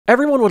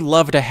Everyone would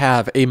love to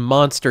have a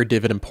monster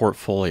dividend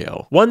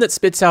portfolio, one that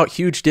spits out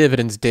huge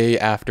dividends day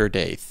after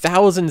day,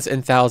 thousands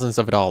and thousands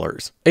of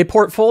dollars. A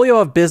portfolio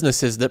of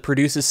businesses that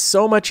produces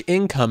so much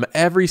income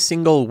every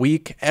single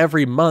week,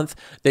 every month,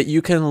 that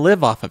you can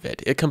live off of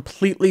it. It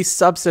completely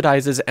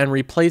subsidizes and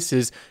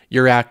replaces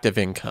your active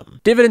income.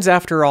 Dividends,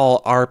 after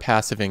all, are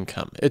passive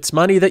income. It's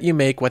money that you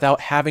make without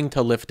having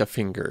to lift a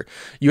finger.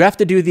 You have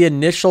to do the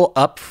initial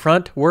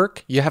upfront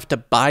work, you have to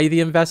buy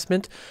the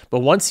investment, but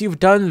once you've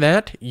done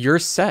that, you're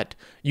set.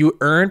 You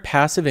earn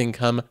passive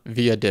income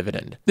via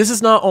dividend. This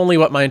is not only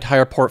what my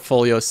entire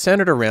portfolio is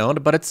centered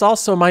around, but it's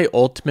also my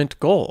ultimate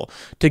goal,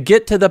 to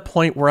get to the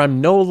point where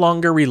I'm no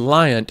longer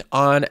reliant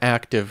on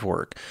active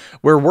work,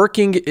 where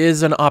working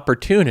is an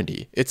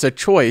opportunity, it's a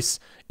choice,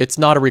 it's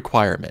not a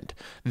requirement.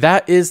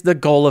 That is the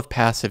goal of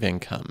passive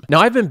income. Now,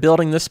 I've been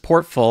building this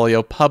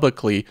portfolio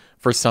publicly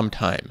for some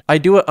time. I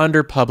do it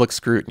under public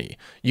scrutiny.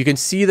 You can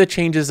see the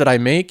changes that I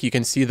make, you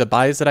can see the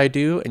buys that I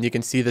do, and you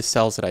can see the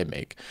sells that I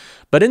make.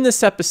 But in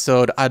this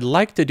episode, I'd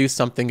like to do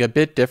something a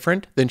bit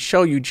different than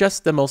show you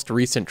just the most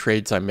recent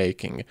trades I'm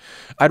making.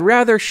 I'd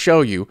rather show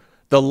you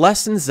the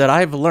lessons that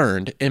I've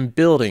learned in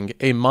building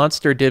a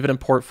monster dividend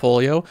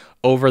portfolio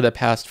over the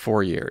past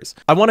 4 years.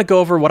 I want to go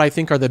over what I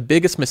think are the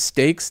biggest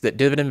mistakes that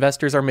dividend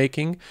investors are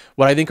making,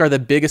 what I think are the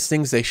biggest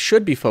things they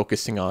should be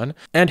focusing on,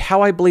 and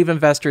how I believe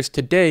investors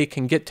today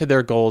can get to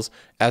their goals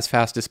as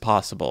fast as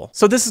possible.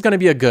 So this is going to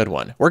be a good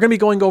one. We're going to be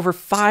going over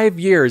 5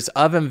 years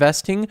of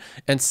investing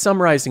and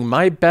summarizing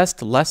my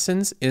best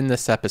lessons in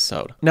this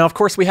episode. Now, of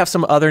course, we have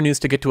some other news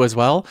to get to as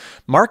well.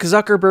 Mark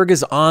Zuckerberg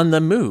is on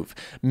the move.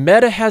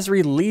 Meta has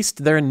released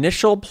their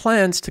initial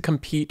plans to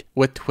compete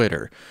with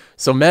Twitter.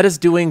 So Meta's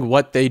doing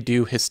what they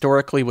do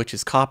historically, which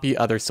is copy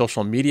other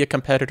social media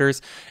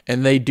competitors,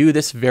 and they do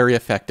this very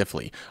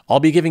effectively. I'll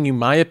be giving you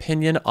my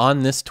opinion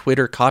on this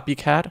Twitter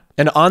copycat.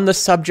 And on the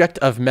subject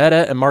of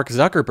Meta and Mark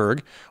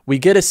Zuckerberg, we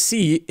get to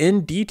see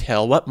in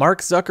detail what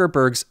Mark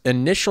Zuckerberg's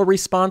initial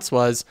response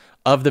was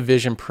of the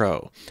Vision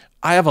Pro.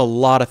 I have a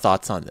lot of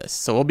thoughts on this,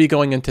 so we'll be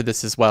going into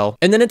this as well.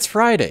 And then it's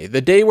Friday,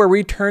 the day where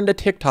we turn to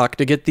TikTok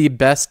to get the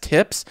best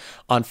tips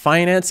on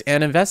finance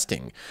and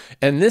investing.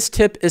 And this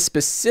tip is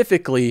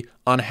specifically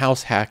on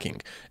house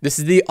hacking. This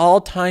is the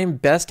all-time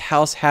best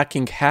house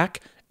hacking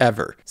hack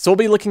ever. So we'll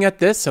be looking at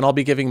this, and I'll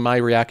be giving my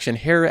reaction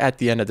here at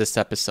the end of this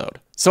episode.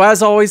 So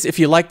as always, if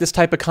you like this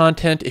type of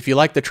content, if you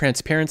like the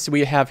transparency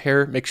we have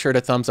here, make sure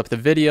to thumbs up the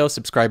video,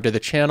 subscribe to the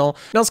channel.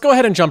 Now let's go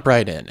ahead and jump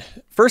right in.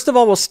 First of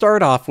all, we'll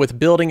start off with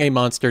building a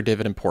monster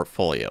dividend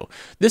portfolio.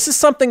 This is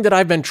something that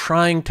I've been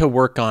trying to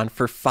work on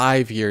for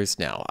 5 years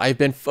now. I've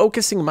been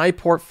focusing my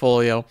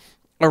portfolio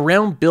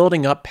around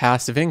building up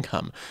passive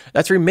income.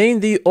 That's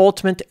remained the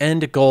ultimate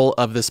end goal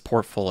of this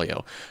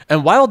portfolio.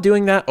 And while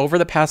doing that over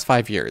the past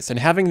 5 years and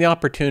having the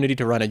opportunity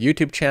to run a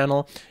YouTube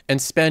channel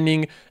and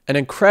spending an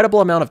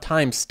incredible amount of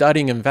time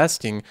studying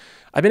investing,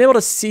 I've been able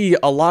to see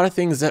a lot of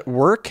things that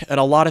work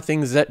and a lot of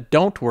things that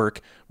don't work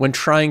when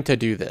trying to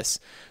do this.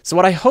 So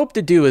what I hope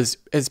to do is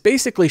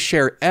basically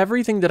share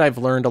everything that I've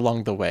learned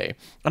along the way.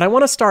 And I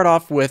want to start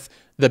off with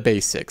the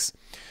basics.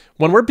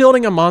 When we're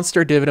building a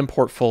monster dividend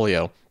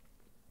portfolio,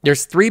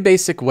 there's 3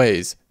 basic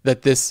ways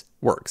that this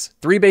works,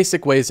 3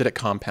 basic ways that it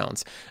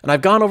compounds. And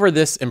I've gone over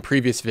this in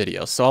previous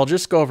videos, so I'll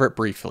just go over it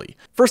briefly.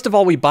 First of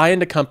all, we buy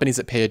into companies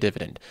that pay a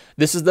dividend.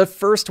 This is the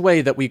first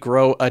way that we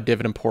grow a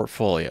dividend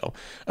portfolio.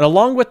 And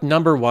along with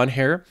number 1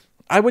 here,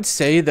 I would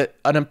say that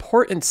an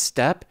important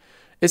step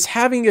is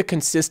having a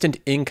consistent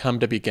income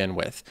to begin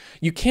with.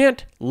 You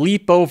can't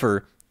leap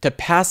over to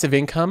passive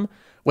income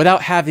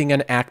without having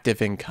an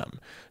active income.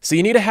 So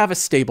you need to have a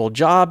stable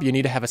job, you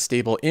need to have a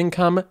stable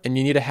income, and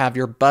you need to have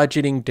your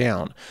budgeting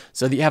down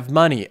so that you have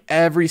money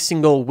every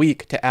single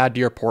week to add to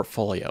your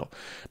portfolio.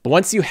 But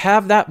once you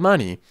have that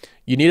money,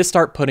 you need to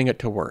start putting it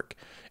to work.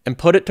 And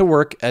put it to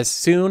work as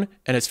soon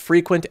and as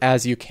frequent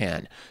as you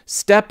can.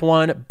 Step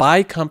 1,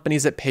 buy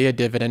companies that pay a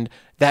dividend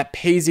that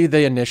pays you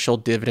the initial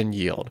dividend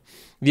yield.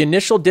 The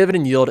initial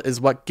dividend yield is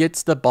what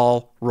gets the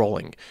ball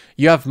rolling.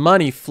 You have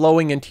money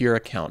flowing into your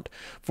account.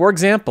 For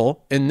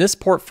example, in this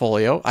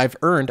portfolio, I've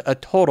earned a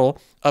total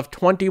of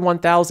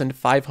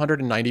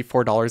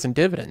 $21,594 in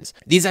dividends.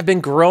 These have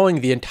been growing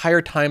the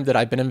entire time that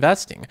I've been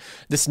investing.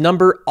 This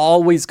number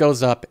always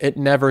goes up, it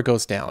never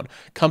goes down.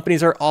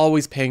 Companies are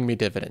always paying me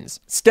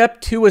dividends.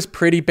 Step 2 is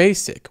pretty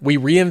basic. We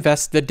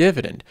reinvest the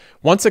dividend.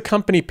 Once a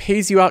company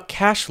pays you out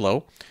cash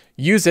flow,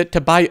 use it to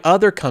buy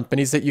other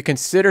companies that you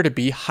consider to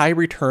be high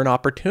return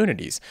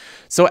opportunities.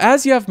 So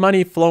as you have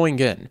money flowing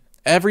in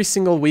every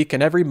single week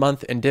and every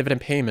month in dividend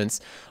payments,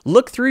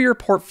 look through your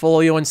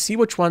portfolio and see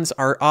which ones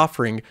are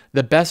offering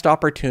the best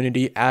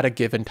opportunity at a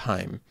given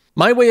time.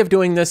 My way of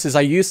doing this is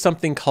I use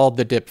something called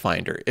the dip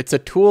finder. It's a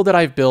tool that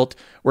I've built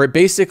where it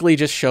basically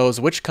just shows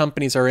which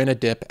companies are in a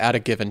dip at a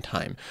given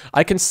time.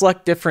 I can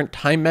select different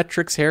time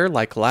metrics here,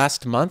 like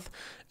last month,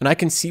 and I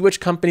can see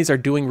which companies are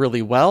doing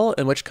really well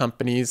and which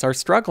companies are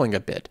struggling a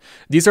bit.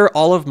 These are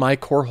all of my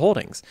core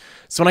holdings.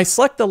 So when I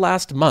select the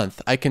last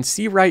month, I can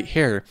see right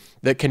here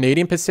that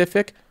Canadian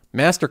Pacific,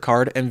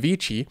 MasterCard, and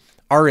Vici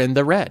are in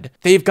the red.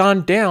 They've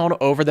gone down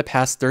over the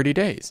past 30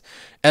 days.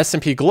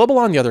 S&P Global,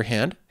 on the other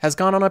hand, has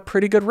gone on a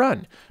pretty good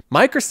run.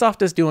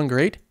 Microsoft is doing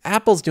great.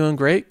 Apple's doing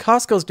great.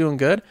 Costco's doing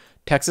good.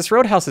 Texas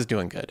Roadhouse is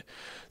doing good.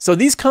 So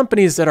these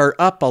companies that are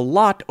up a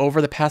lot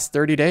over the past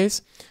 30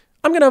 days,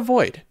 I'm going to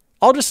avoid.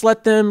 I'll just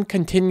let them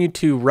continue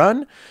to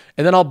run,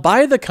 and then I'll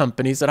buy the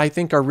companies that I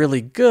think are really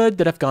good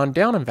that have gone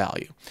down in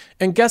value.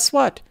 And guess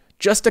what?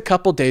 Just a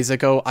couple days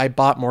ago, I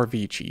bought more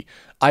Vici.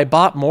 I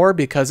bought more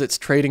because it's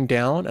trading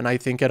down and I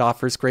think it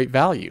offers great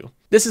value.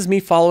 This is me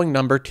following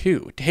number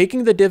 2,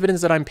 taking the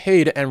dividends that I'm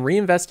paid and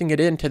reinvesting it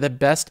into the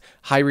best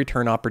high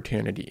return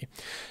opportunity.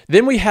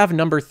 Then we have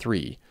number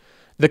 3.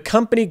 The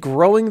company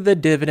growing the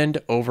dividend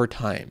over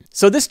time.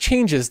 So this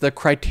changes the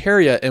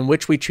criteria in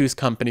which we choose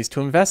companies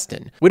to invest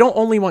in. We don't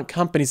only want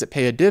companies that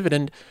pay a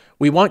dividend,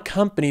 we want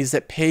companies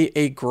that pay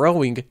a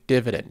growing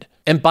dividend.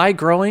 And by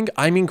growing,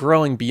 I mean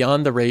growing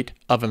beyond the rate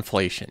of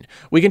inflation.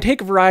 We can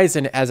take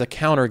Verizon as a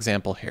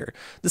counterexample here.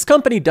 This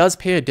company does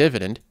pay a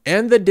dividend,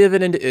 and the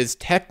dividend is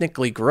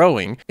technically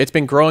growing. It's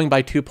been growing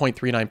by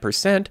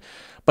 2.39%.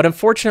 But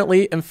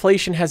unfortunately,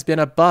 inflation has been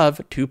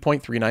above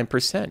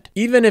 2.39%.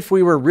 Even if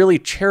we were really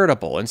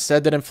charitable and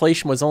said that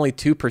inflation was only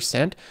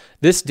 2%,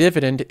 this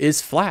dividend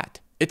is flat.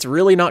 It's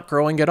really not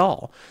growing at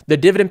all. The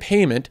dividend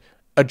payment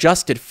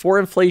adjusted for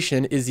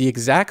inflation is the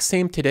exact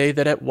same today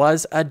that it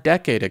was a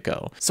decade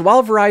ago. So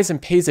while Verizon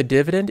pays a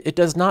dividend, it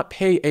does not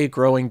pay a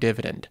growing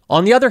dividend.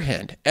 On the other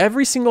hand,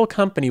 every single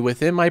company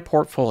within my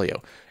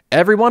portfolio,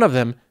 every one of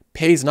them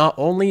pays not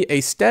only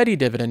a steady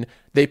dividend,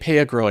 they pay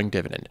a growing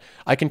dividend.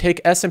 I can take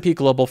S&P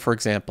Global, for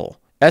example.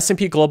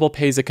 S&P Global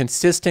pays a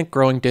consistent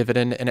growing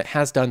dividend, and it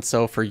has done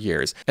so for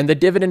years. And the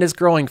dividend is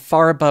growing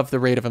far above the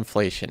rate of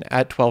inflation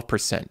at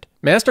 12%.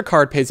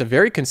 MasterCard pays a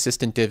very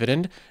consistent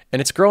dividend, and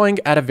it's growing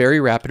at a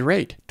very rapid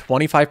rate,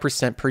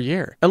 25% per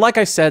year. And like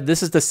I said,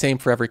 this is the same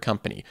for every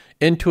company.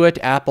 Intuit,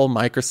 Apple,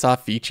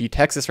 Microsoft, Vici,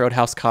 Texas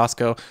Roadhouse,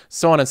 Costco,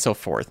 so on and so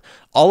forth.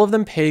 All of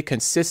them pay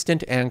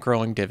consistent and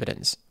growing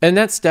dividends. And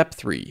that's step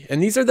 3.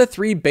 And these are the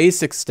 3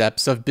 basic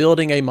steps of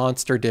building a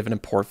monster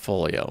dividend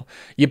portfolio.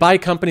 You buy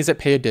companies that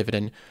pay a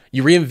dividend,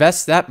 you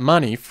reinvest that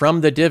money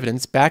from the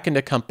dividends back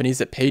into companies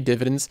that pay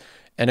dividends,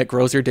 and it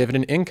grows your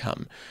dividend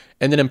income.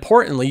 And then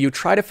importantly, you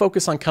try to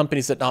focus on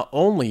companies that not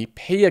only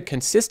pay a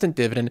consistent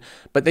dividend,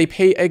 but they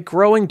pay a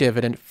growing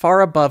dividend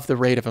far above the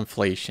rate of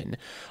inflation.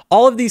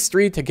 All of these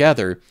 3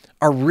 together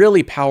are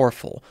really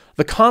powerful.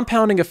 The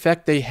compounding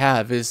effect they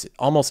have is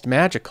almost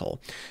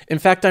magical. In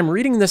fact, I'm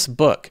reading this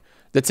book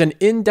that's an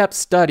in-depth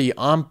study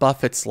on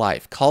Buffett's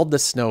life called The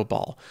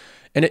Snowball.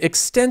 And it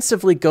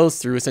extensively goes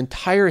through his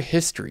entire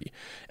history.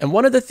 And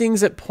one of the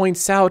things it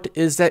points out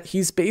is that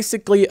he's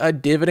basically a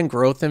dividend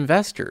growth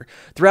investor.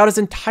 Throughout his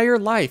entire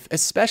life,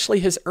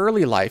 especially his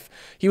early life,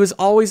 he was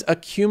always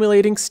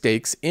accumulating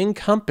stakes in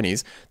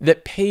companies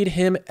that paid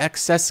him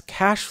excess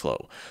cash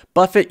flow.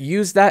 Buffett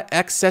used that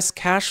excess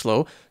cash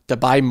flow to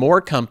buy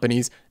more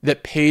companies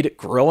that paid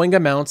growing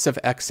amounts of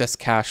excess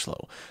cash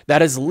flow.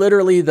 That is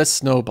literally the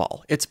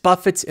snowball. It's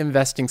Buffett's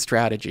investing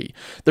strategy.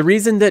 The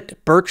reason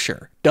that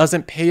Berkshire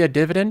doesn't pay a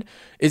dividend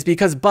is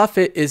because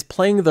Buffett is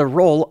playing the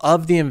role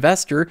of the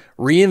investor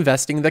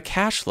reinvesting the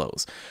cash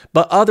flows.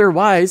 But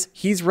otherwise,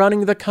 he's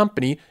running the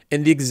company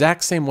in the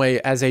exact same way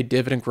as a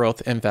dividend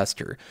growth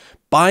investor,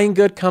 buying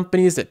good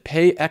companies that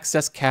pay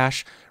excess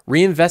cash,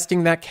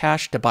 reinvesting that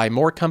cash to buy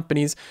more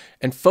companies,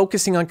 and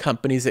focusing on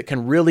companies that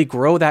can really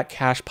grow that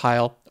cash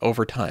pile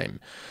over time.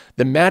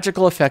 The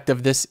magical effect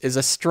of this is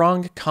a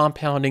strong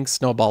compounding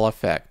snowball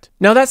effect.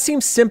 Now that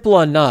seems simple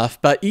enough,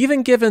 but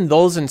even given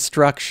those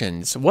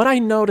instructions, what I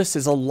notice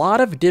is a lot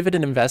of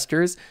dividend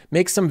investors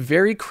make some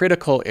very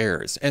critical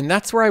errors, and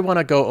that's where I want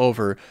to go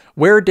over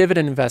where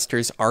dividend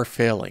investors are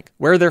failing,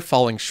 where they're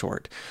falling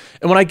short.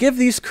 And when I give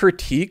these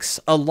critiques,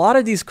 a lot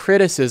of these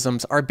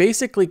criticisms are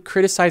basically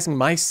criticizing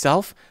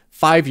myself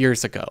 5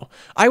 years ago.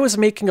 I was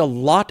making a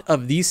lot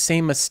of these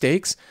same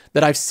mistakes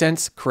that I've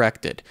since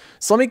corrected.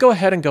 So let me go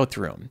ahead and go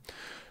through them.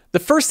 The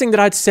first thing that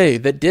I'd say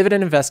that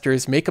dividend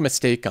investors make a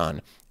mistake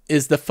on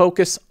is the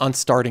focus on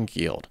starting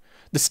yield.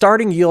 The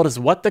starting yield is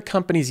what the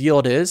company's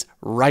yield is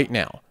right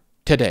now,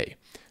 today.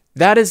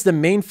 That is the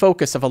main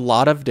focus of a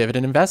lot of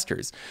dividend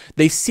investors.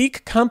 They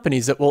seek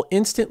companies that will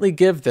instantly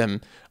give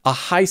them a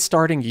high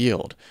starting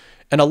yield.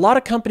 And a lot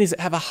of companies that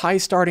have a high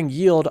starting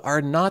yield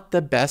are not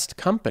the best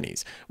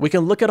companies. We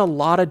can look at a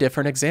lot of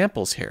different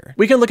examples here.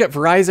 We can look at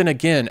Verizon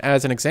again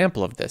as an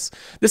example of this.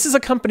 This is a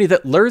company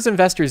that lures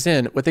investors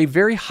in with a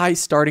very high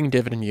starting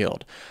dividend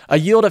yield, a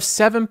yield of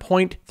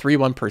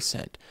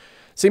 7.31%.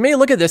 So you may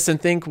look at this and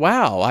think,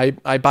 wow,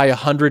 I buy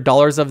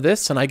 $100 of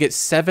this and I get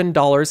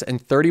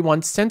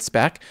 $7.31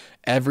 back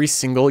every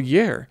single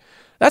year.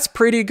 That's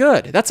pretty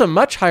good. That's a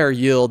much higher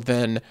yield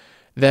than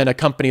a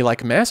company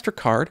like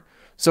MasterCard.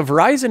 So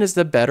Verizon is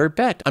the better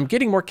bet. I'm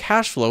getting more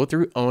cash flow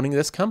through owning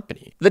this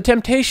company. The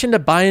temptation to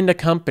buy into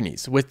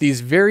companies with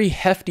these very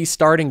hefty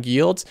starting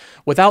yields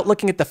without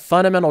looking at the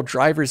fundamental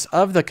drivers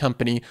of the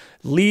company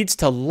leads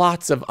to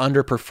lots of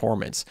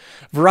underperformance.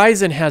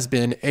 Verizon has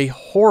been a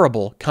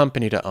horrible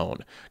company to own,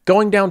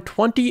 going down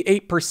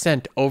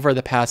 28% over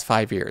the past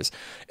 5 years.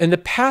 In the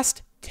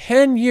past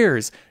 10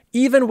 years,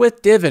 even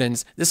with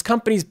dividends, this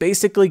company's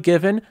basically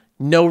given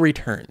no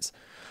returns.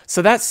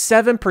 So that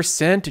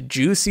 7%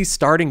 juicy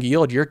starting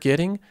yield you're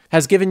getting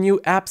has given you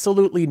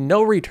absolutely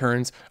no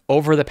returns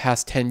over the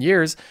past 10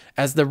 years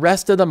as the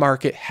rest of the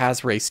market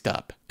has raced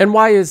up. And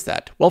why is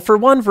that? Well, for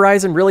one,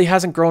 Verizon really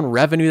hasn't grown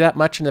revenue that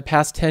much in the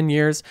past 10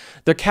 years.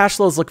 Their cash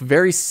flows look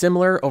very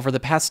similar over the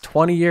past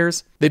 20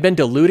 years. They've been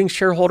diluting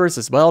shareholders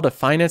as well to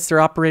finance their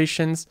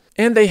operations.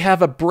 And they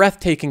have a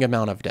breathtaking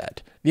amount of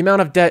debt. The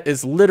amount of debt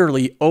is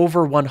literally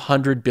over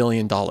 $100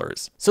 billion.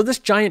 So this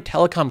giant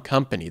telecom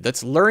company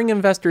that's luring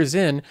investors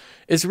in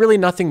is really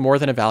nothing more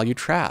than a value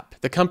trap.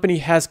 The company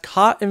has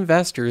caught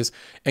investors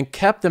and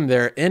kept them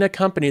there in a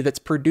company that's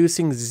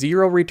producing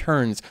zero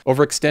returns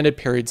over extended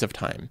periods of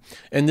time.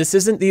 And this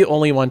isn't the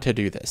only one to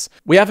do this.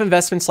 We have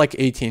investments like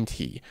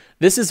AT&T.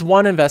 This is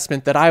one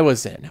investment that I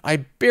was in. I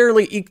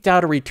barely eked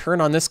out a return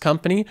on this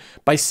company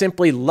by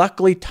simply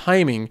luckily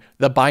timing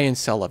the buy and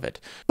sell of it.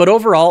 But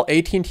overall,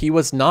 AT&T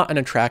was not an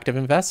attractive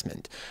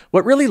investment.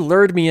 What really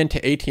lured me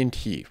into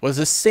AT&T was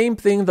the same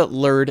thing that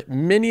lured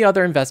many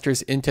other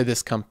investors into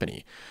this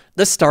company.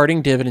 The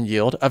starting dividend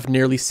yield of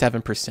nearly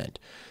 7%.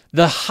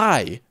 The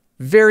high,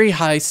 very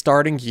high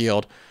starting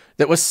yield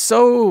that was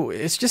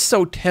it's just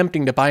so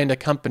tempting to buy into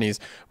companies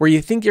where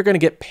you think you're going to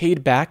get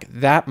paid back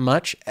that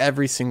much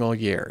every single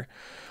year.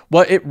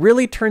 What it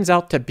really turns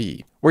out to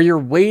be, where you're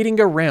waiting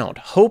around,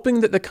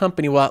 hoping that the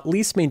company will at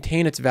least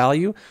maintain its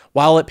value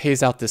while it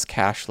pays out this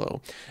cash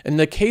flow. In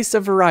the case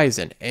of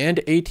Verizon and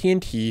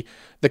AT&T,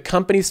 the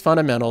company's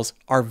fundamentals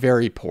are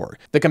very poor.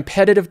 The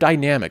competitive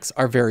dynamics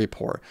are very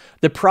poor.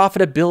 The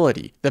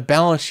profitability, the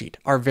balance sheet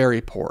are very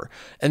poor.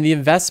 And the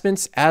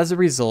investments, as a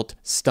result,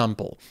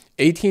 stumble.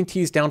 AT&T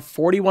is down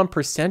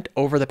 41%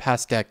 over the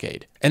past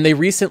decade. And they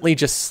recently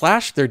just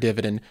slashed their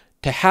dividend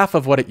to half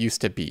of what it used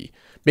to be,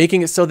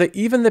 making it so that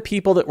even the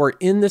people that were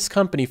in this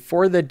company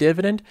for the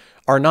dividend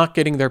are not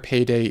getting their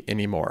payday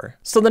anymore.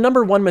 So the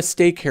number one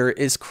mistake here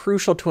is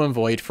crucial to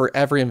avoid for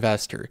every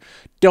investor.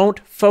 Don't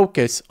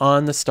focus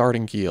on the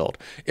starting yield.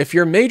 If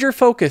your major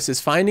focus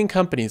is finding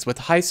companies with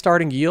high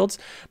starting yields,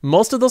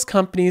 most of those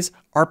companies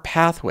are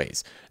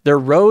pathways. They're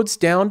roads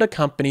down to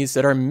companies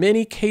that are in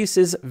many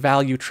cases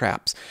value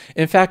traps.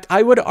 In fact,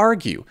 I would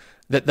argue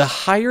that the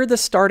higher the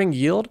starting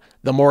yield,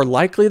 the more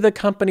likely the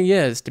company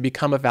is to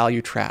become a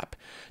value trap.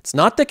 It's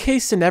not the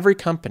case in every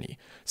company.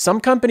 Some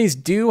companies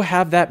do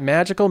have that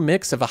magical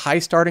mix of a high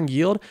starting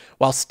yield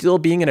while still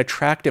being an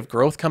attractive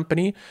growth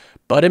company,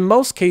 but in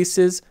most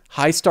cases,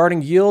 high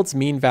starting yields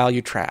mean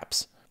value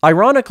traps.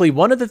 Ironically,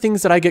 one of the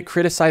things that I get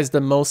criticized the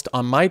most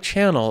on my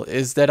channel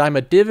is that I'm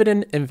a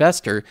dividend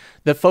investor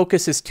that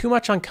focuses too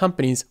much on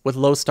companies with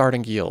low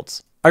starting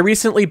yields. I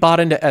recently bought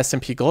into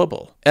S&P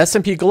Global.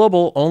 S&P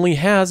Global only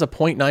has a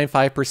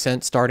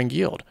 0.95% starting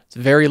yield. It's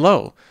very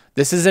low.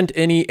 This isn't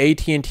any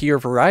AT&T or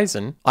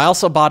Verizon. I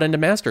also bought into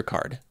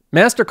MasterCard.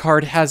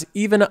 MasterCard has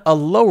even a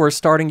lower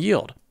starting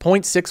yield,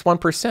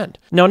 0.61%.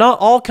 Now, not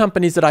all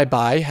companies that I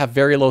buy have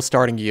very low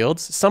starting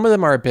yields. Some of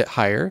them are a bit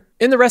higher.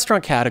 In the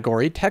restaurant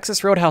category,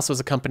 Texas Roadhouse was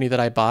a company that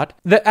I bought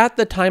that at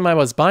the time I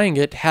was buying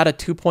it had a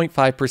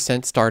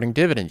 2.5% starting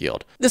dividend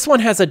yield. This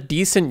one has a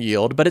decent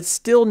yield, but it's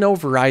still no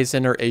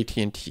Verizon or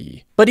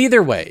AT&T. But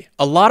either way,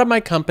 a lot of my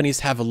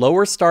companies have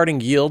lower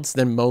starting yields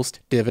than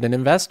most dividend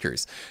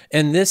investors,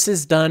 and this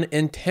is done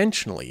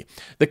intentionally.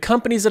 The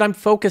companies that I'm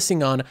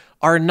focusing on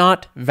are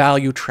not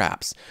value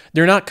traps.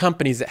 They're not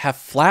companies that have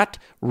flat,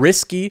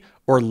 risky,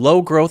 or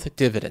low growth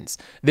dividends.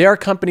 They are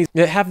companies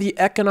that have the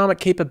economic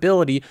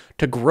capability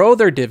to grow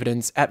their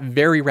dividends at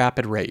very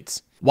rapid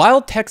rates.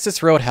 While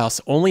Texas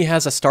Roadhouse only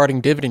has a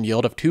starting dividend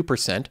yield of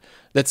 2%,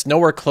 that's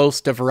nowhere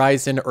close to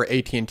Verizon or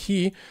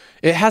AT&T,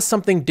 it has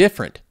something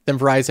different than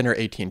Verizon or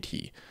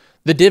AT&T.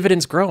 The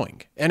dividend's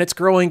growing, and it's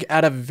growing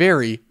at a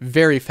very,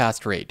 very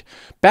fast rate.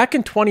 Back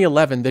in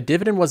 2011, the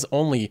dividend was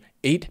only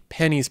 8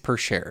 pennies per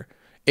share.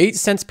 8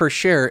 cents per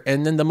share,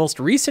 and then the most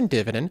recent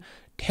dividend,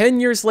 10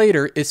 years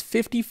later, is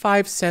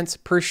 55 cents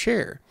per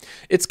share.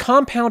 It's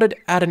compounded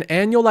at an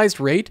annualized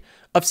rate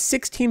of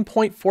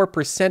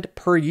 16.4%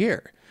 per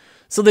year.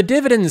 So the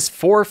dividend is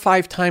 4 or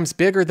 5 times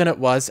bigger than it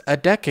was a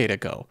decade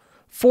ago.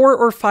 4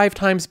 or 5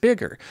 times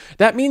bigger.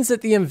 That means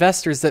that the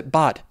investors that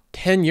bought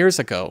 10 years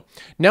ago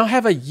now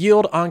have a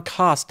yield on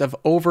cost of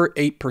over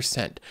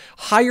 8%,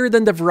 higher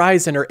than the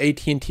Verizon or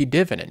AT&T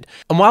dividend.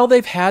 And while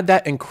they've had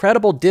that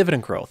incredible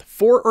dividend growth,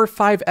 4 or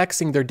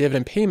 5xing their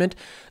dividend payment,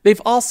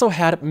 they've also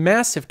had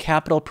massive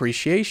capital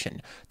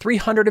appreciation,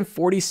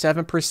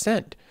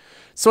 347%.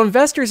 So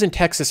investors in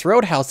Texas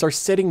Roadhouse are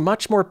sitting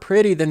much more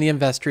pretty than the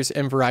investors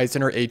in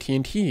Verizon or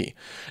AT&T.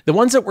 The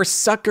ones that were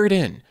suckered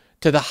in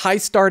to the high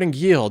starting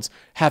yields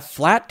have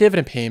flat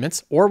dividend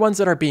payments or ones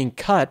that are being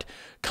cut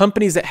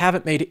companies that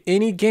haven't made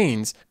any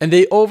gains, and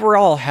they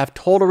overall have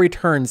total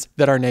returns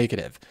that are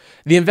negative.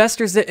 The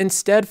investors that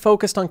instead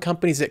focused on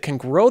companies that can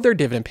grow their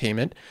dividend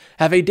payment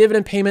have a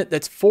dividend payment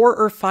that's 4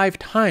 or 5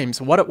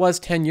 times what it was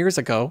 10 years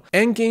ago,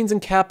 and gains in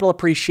capital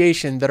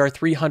appreciation that are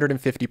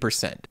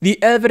 350%.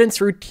 The evidence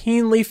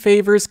routinely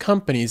favors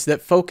companies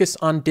that focus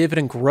on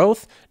dividend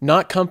growth,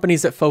 not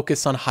companies that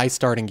focus on high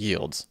starting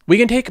yields. We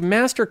can take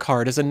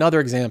MasterCard as another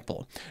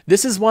example.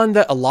 This is one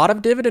that a lot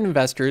of dividend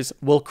investors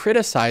will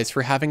criticize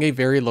for having a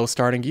very low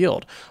starting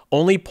yield,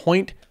 only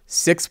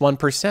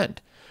 0.61%.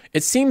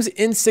 It seems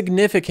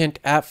insignificant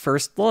at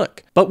first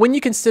look, but when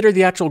you consider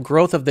the actual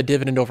growth of the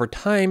dividend over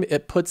time,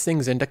 it puts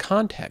things into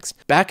context.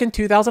 Back in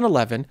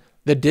 2011,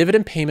 the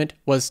dividend payment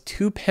was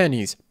 2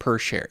 pennies per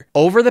share.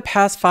 Over the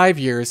past 5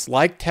 years,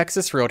 like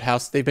Texas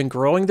Roadhouse, they've been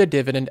growing the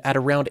dividend at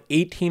around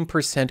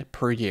 18%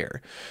 per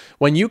year.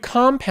 When you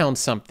compound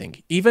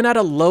something, even at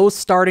a low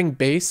starting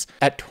base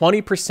at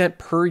 20%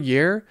 per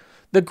year,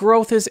 the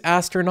growth is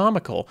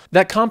astronomical.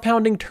 That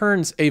compounding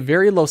turns a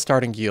very low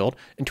starting yield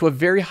into a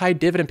very high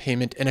dividend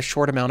payment in a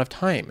short amount of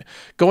time,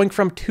 going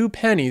from 2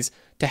 pennies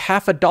to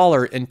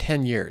 $0.50 in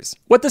 10 years.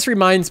 What this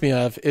reminds me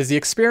of is the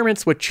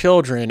experiments with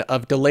children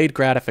of delayed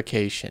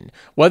gratification,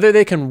 whether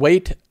they can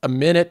wait a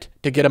minute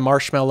to get a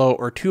marshmallow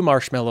or 2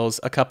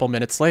 marshmallows a couple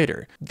minutes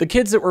later. The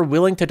kids that were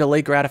willing to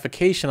delay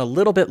gratification a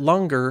little bit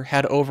longer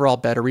had overall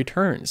better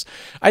returns.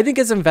 I think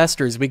as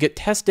investors, we get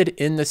tested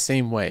in the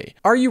same way.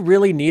 Are you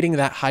really needing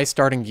that high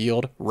starting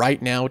yield right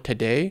now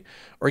today?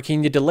 Or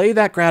can you delay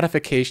that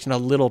gratification a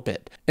little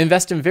bit?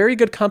 Invest in very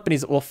good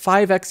companies that will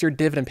 5x your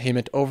dividend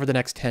payment over the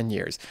next 10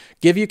 years,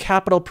 give you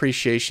capital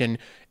appreciation,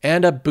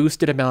 and a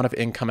boosted amount of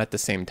income at the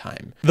same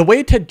time. The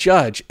way to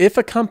judge if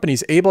a company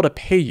is able to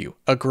pay you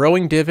a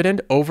growing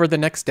dividend over the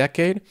next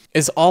decade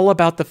is all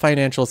about the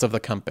financials of the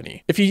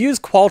company. If you use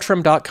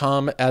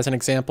Qualtrim.com as an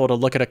example to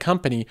look at a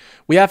company,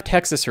 we have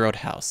Texas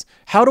Roadhouse.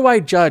 How do I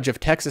judge if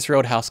Texas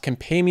Roadhouse can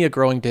pay me a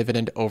growing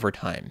dividend over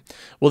time?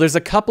 Well, there's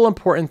a couple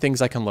important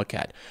things I can look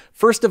at.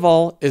 First of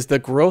all is the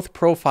growth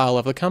profile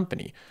of the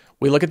company.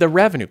 We look at the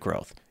revenue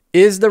growth.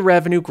 Is the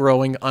revenue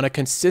growing on a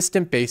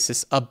consistent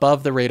basis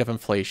above the rate of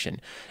inflation?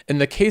 In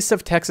the case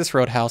of Texas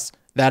Roadhouse,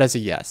 that is a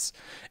yes.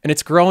 And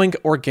it's growing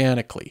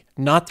organically,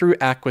 not through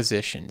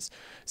acquisitions.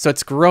 So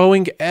it's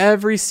growing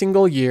every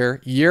single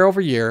year, year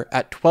over year,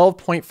 at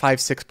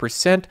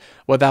 12.56%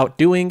 without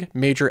doing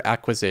major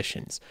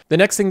acquisitions. The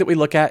next thing that we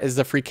look at is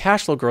the free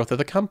cash flow growth of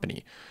the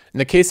company. In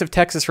the case of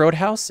Texas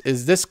Roadhouse,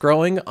 is this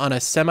growing on a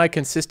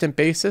semi-consistent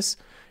basis?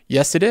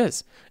 Yes, it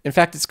is. In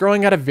fact, it's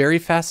growing at a very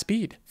fast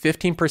speed,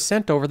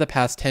 15% over the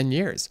past 10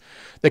 years.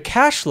 The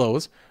cash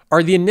flows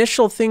are the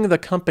initial thing the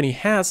company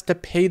has to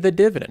pay the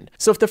dividend.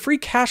 So if the free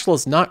cash flow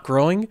is not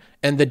growing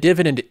and the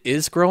dividend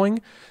is growing,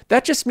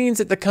 that just means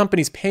that the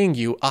company's paying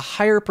you a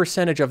higher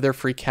percentage of their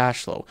free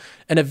cash flow.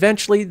 And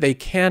eventually they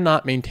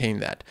cannot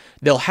maintain that.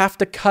 They'll have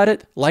to cut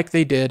it like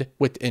they did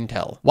with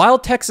Intel. While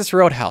Texas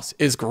Roadhouse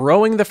is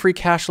growing the free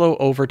cash flow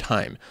over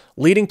time,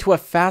 leading to a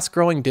fast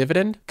growing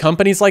dividend,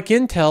 companies like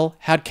Intel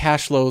had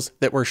cash flows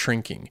that were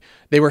shrinking.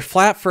 They were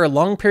flat for a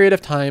long period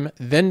of time,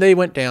 then they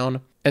went down,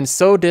 and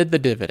so did the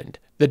dividend.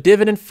 The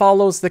dividend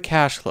follows the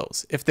cash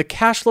flows. If the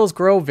cash flows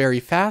grow very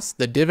fast,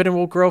 the dividend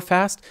will grow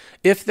fast.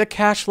 If the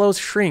cash flows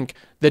shrink,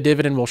 the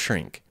dividend will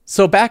shrink.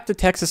 So back to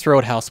Texas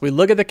Roadhouse, we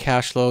look at the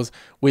cash flows,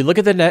 we look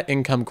at the net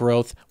income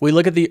growth, we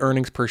look at the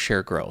earnings per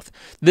share growth.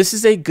 This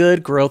is a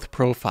good growth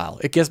profile.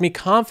 It gives me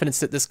confidence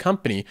that this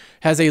company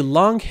has a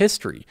long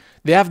history.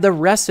 They have the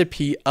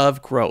recipe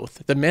of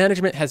growth. The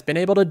management has been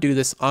able to do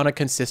this on a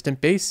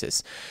consistent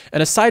basis.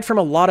 And aside from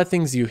a lot of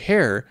things you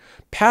hear,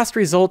 past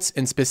results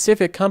in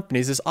specific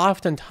companies is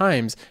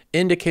oftentimes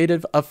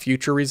indicative of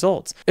future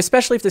results,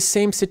 especially if the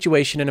same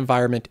situation and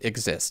environment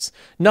exists.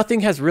 Nothing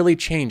has really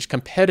changed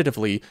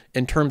competitively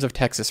in terms of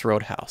Texas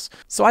Roadhouse.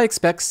 So I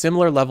expect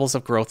similar levels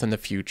of growth in the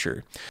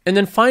future. And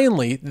then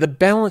finally, the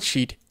balance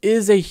sheet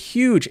is a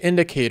huge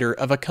indicator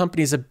of a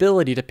company's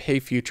ability to pay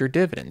future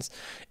dividends.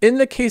 In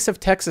the case of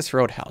Texas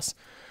Roadhouse,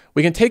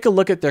 we can take a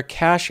look at their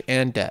cash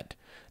and debt.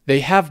 They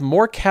have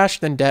more cash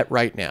than debt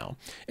right now.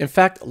 In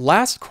fact,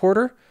 last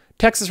quarter,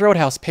 Texas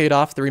Roadhouse paid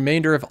off the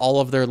remainder of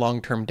all of their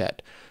long-term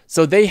debt.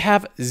 So they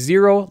have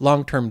zero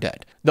long-term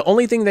debt. The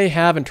only thing they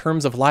have in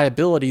terms of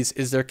liabilities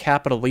is their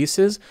capital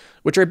leases,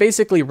 which are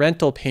basically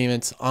rental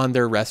payments on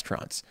their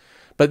restaurants.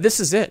 But this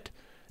is it.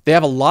 They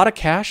have a lot of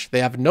cash,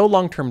 they have no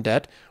long-term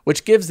debt,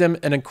 which gives them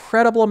an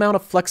incredible amount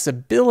of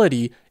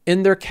flexibility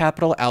in their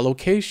capital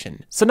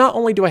allocation. So not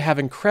only do I have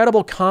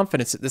incredible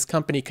confidence that this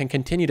company can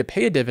continue to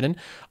pay a dividend,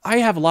 I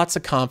have lots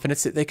of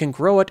confidence that they can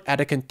grow it at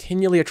a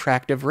continually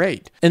attractive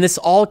rate. And this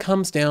all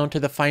comes down to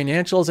the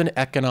financials and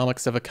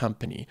economics of a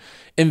company.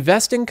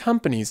 Invest in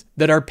companies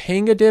that are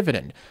paying a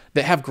dividend,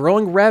 that have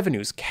growing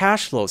revenues,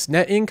 cash flows,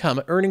 net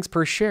income, earnings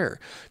per share,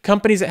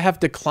 companies that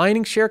have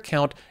declining share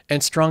count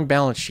and strong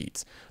balance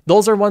sheets.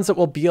 Those are ones that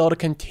will be able to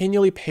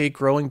continually pay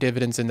growing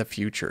dividends in the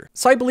future.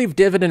 So I believe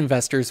dividend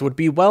investors would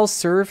be well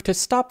served to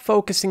stop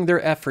focusing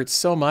their efforts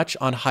so much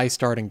on high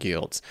starting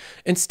yields.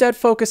 Instead,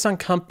 focus on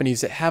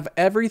companies that have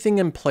everything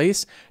in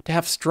place to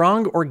have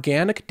strong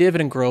organic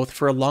dividend growth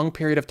for a long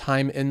period of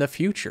time in the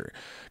future.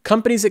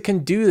 Companies that can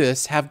do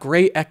this have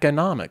great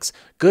economics,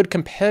 good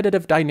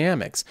competitive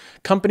dynamics,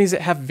 companies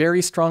that have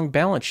very strong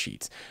balance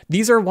sheets.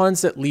 These are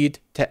ones that lead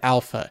to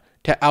alpha,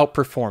 to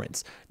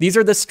outperformance. These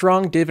are the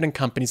strong dividend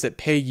companies that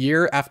pay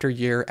year after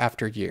year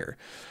after year.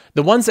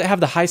 The ones that have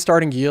the high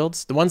starting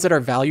yields, the ones that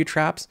are value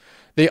traps,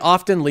 they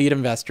often lead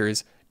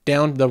investors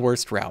down the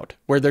worst route,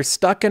 where they're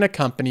stuck in a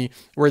company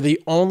where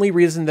the only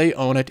reason they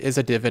own it is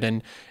a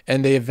dividend,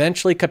 and they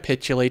eventually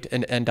capitulate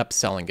and end up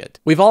selling it.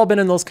 We've all been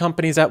in those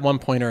companies at one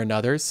point or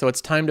another, so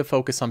it's time to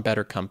focus on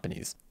better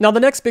companies. Now,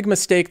 the next big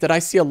mistake that I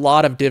see a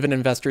lot of dividend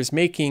investors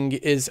making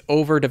is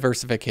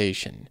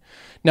over-diversification.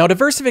 Now,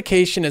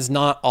 diversification is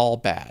not all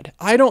bad.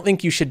 I don't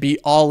think you should be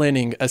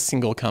all-inning a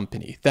single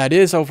company. That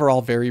is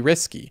overall very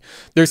risky.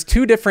 There's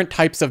two different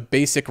types of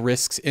basic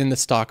risks in the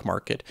stock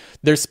market.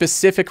 There's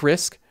specific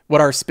risk, what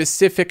are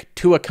specific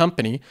to a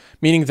company,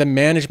 meaning the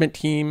management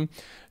team,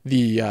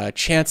 the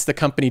chance the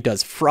company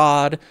does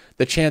fraud,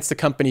 the chance the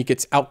company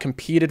gets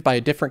outcompeted by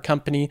a different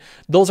company.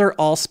 Those are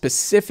all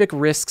specific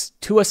risks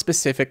to a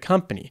specific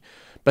company.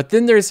 But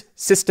then there's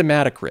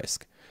systematic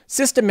risk.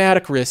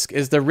 Systematic risk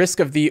is the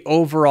risk of the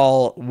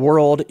overall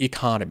world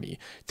economy.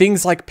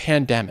 Things like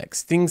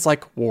pandemics, things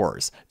like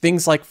wars,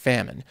 things like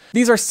famine.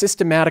 These are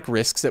systematic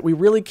risks that we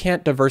really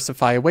can't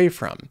diversify away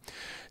from.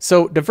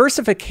 So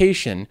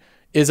diversification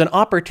is an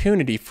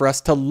opportunity for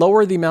us to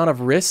lower the amount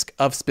of risk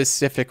of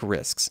specific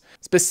risks,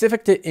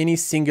 specific to any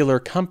singular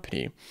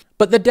company.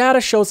 But the data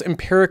shows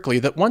empirically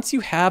that once you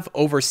have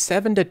over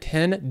 7 to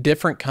 10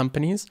 different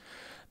companies,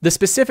 the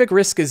specific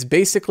risk is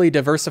basically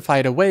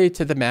diversified away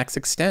to the max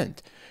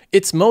extent.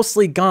 It's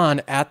mostly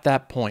gone at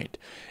that point.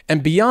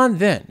 And beyond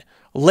then,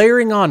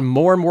 layering on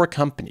more and more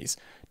companies,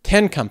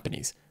 10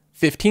 companies,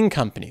 15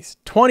 companies,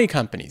 20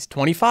 companies,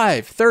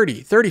 25,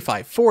 30,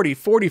 35, 40,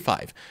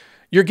 45,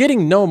 you're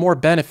getting no more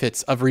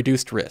benefits of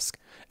reduced risk.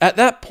 At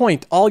that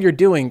point, all you're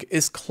doing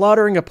is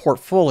cluttering a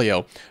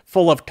portfolio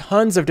full of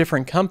tons of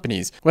different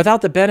companies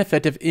without the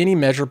benefit of any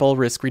measurable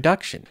risk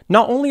reduction.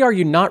 Not only are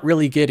you not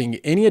really getting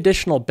any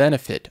additional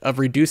benefit of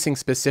reducing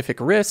specific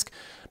risk,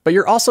 but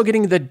you're also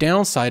getting the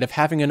downside of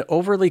having an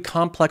overly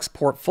complex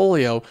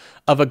portfolio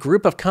of a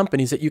group of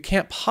companies that you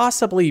can't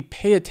possibly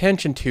pay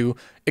attention to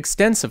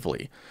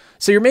extensively.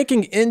 So you're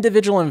making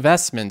individual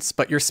investments,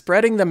 but you're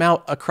spreading them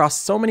out across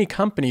so many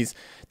companies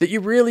that you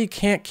really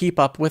can't keep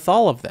up with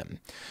all of them.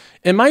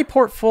 In my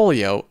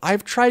portfolio,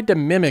 I've tried to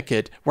mimic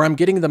it where I'm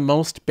getting the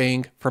most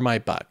bang for my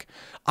buck.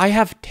 I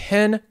have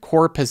 10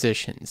 core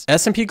positions.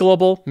 S&P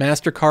Global,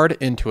 MasterCard,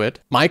 Intuit,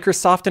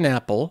 Microsoft and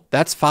Apple,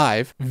 that's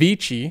 5,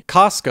 Vici,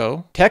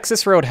 Costco,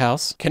 Texas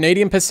Roadhouse,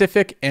 Canadian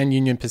Pacific, and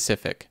Union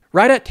Pacific.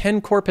 Right at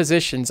 10 core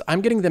positions,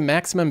 I'm getting the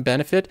maximum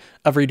benefit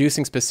of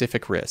reducing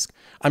specific risk.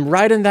 I'm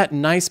right in that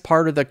nice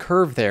part of the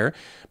curve there,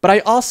 but I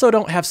also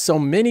don't have so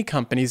many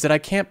companies that I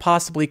can't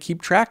possibly keep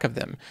track of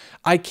them.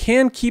 I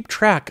can keep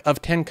track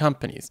of 10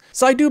 companies.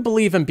 So I do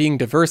believe in being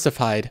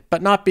diversified,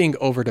 but not being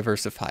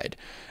over-diversified.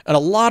 And a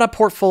lot of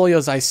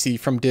portfolios I see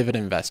from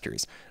dividend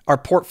investors are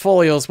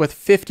portfolios with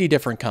 50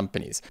 different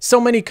companies. So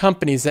many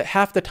companies that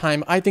half the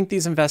time I think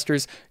these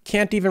investors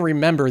can't even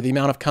remember the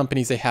amount of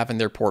companies they have in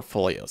their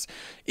portfolios.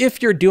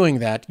 If you're doing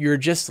that, you're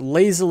just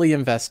lazily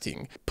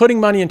investing, putting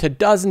money into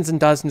dozens and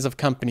dozens of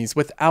companies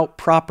without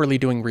properly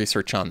doing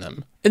research on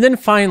them. And then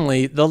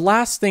finally, the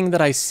last thing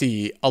that I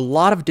see a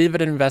lot of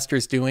dividend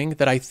investors doing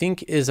that I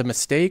think is a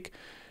mistake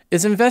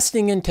is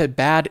investing into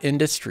bad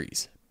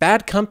industries.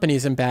 Bad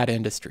companies and bad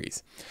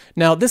industries.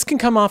 Now, this can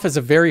come off as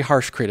a very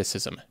harsh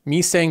criticism,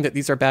 me saying that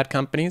these are bad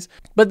companies,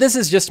 but this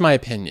is just my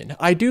opinion.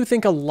 I do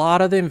think a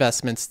lot of the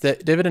investments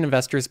that dividend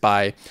investors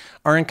buy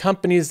are in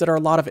companies that are a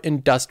lot of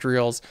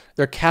industrials,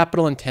 they're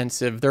capital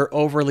intensive, they're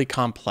overly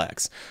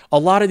complex. A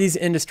lot of these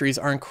industries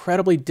are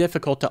incredibly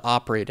difficult to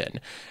operate in,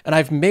 and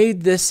I've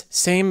made this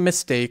same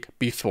mistake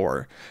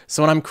before.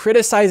 So when I'm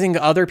criticizing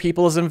other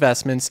people's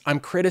investments, I'm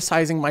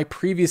criticizing my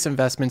previous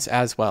investments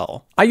as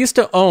well. I used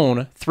to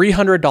own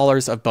 $300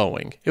 of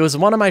Boeing. It was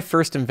one of my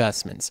first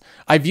investments.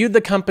 I viewed the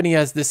company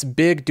as this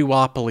big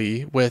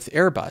duopoly with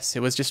Airbus.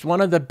 It was just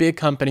one of the big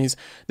companies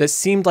that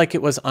seemed like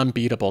it was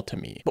unbeatable to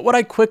me. But what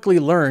I quickly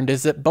learned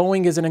is that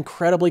Boeing is an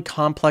incredibly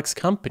complex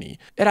company.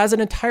 It has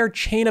an entire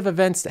chain of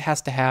events that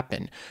has to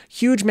happen,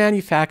 huge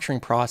manufacturing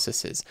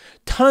processes,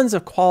 tons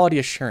of quality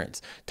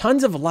assurance,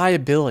 tons of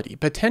liability,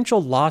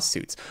 potential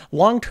lawsuits,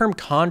 long-term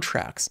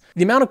contracts.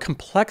 The amount of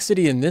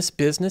complexity in this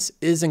business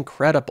is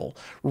incredible.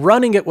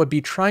 Running it would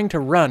be trying to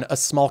run a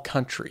small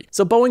country.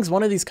 So Boeing's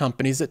one of these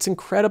companies that's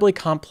incredibly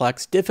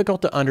complex,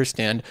 difficult to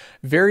understand,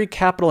 very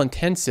capital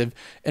intensive,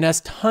 and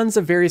has tons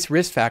of various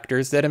risk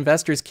factors that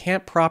investors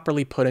can't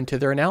properly put into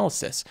their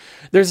analysis.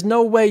 There's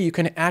no way you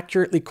can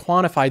accurately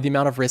quantify the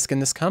amount of risk in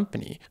this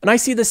company. And I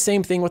see the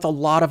same thing with a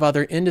lot of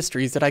other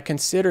industries that I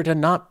consider to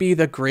not be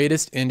the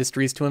greatest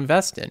industries to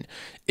invest in.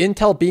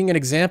 Intel being an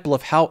example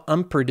of how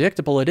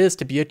unpredictable it is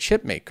to be a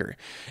chip maker.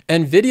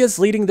 Nvidia's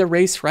leading the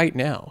race right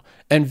now.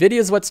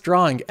 Nvidia's what's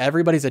drawing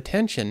everybody's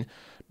attention,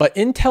 but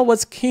Intel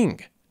was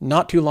king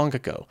not too long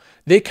ago.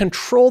 They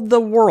controlled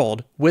the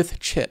world with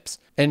chips.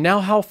 And now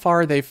how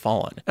far they've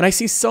fallen. And I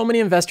see so many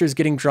investors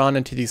getting drawn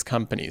into these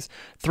companies.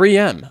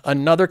 3M,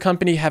 another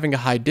company having a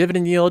high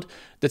dividend yield,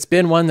 that's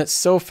been one that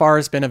so far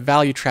has been a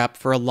value trap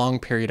for a long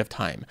period of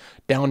time,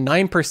 down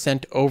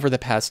 9% over the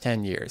past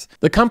 10 years.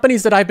 The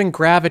companies that I've been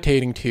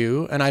gravitating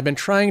to, and I've been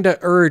trying to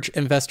urge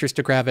investors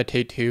to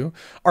gravitate to,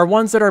 are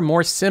ones that are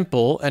more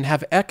simple and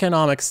have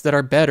economics that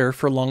are better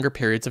for longer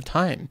periods of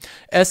time.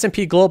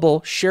 S&P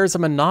Global shares a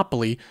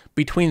monopoly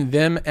between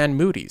them and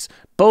Moody's.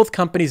 Both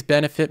companies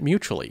benefit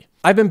mutually.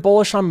 I've been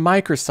bullish on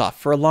Microsoft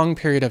for a long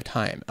period of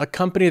time, a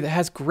company that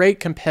has great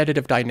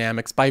competitive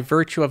dynamics by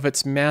virtue of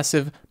its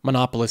massive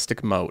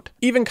monopolistic moat.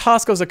 Even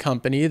Costco's a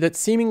company that's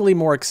seemingly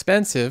more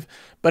expensive,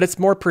 but it's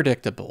more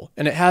predictable,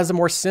 and it has a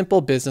more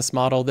simple business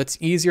model that's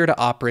easier to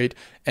operate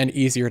and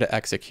easier to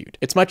execute.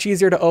 It's much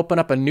easier to open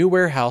up a new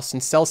warehouse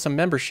and sell some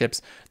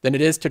memberships than it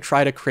is to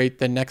try to create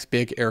the next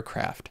big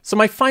aircraft. So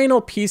my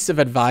final piece of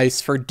advice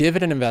for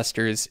dividend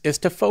investors is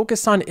to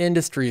focus on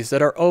industries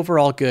that are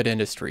overall good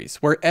industries,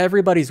 where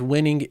everybody's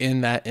winning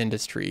in that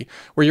industry,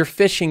 where you're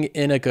fishing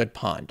in a good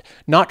pond,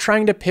 not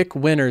trying to pick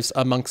winners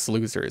amongst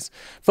losers.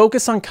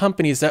 Focus on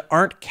companies that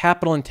aren't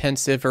capital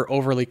intensive or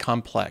overly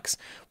complex,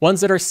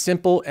 ones that are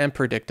simple and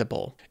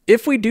predictable.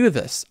 If we do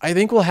this, I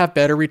think we'll have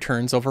better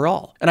returns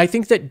overall. And I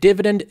think that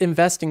dividend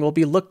investing will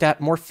be looked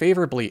at more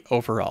favorably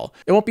overall.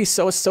 It won't be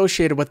so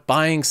associated with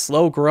buying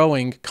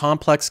slow-growing,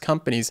 complex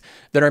companies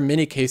that are in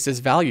many cases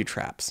value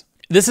traps.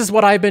 This is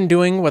what I've been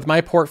doing with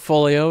my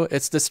portfolio.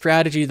 It's the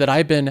strategy that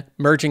I've been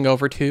merging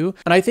over to,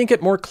 and I think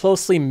it more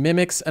closely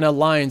mimics and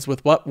aligns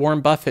with what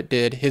Warren Buffett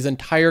did his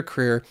entire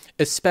career,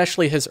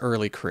 especially his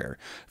early career,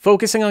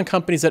 focusing on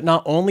companies that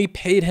not only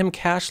paid him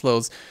cash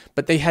flows,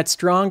 but they had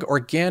strong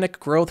organic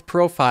growth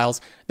profiles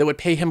that would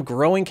pay him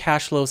growing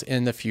cash flows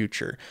in the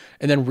future,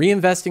 and then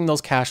reinvesting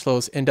those cash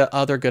flows into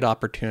other good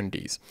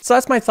opportunities. So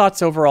that's my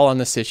thoughts overall on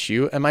this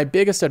issue and my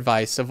biggest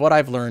advice of what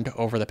I've learned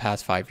over the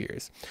past 5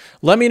 years.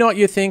 Let me know what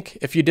you think.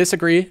 If you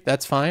disagree,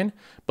 that's fine,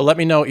 but let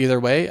me know either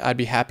way. I'd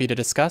be happy to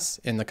discuss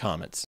in the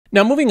comments.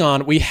 Now moving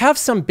on, we have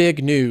some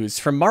big news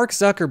from Mark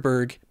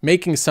Zuckerberg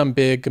making some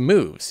big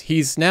moves.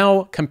 He's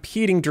now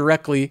competing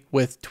directly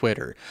with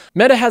Twitter.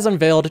 Meta has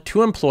unveiled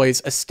to employees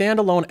a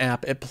standalone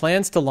app it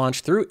plans to launch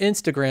through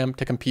Instagram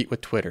to compete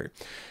with Twitter.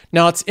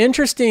 Now it's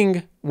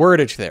interesting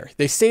wordage there.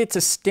 They say it's a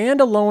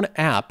standalone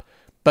app,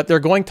 but they're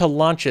going to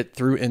launch it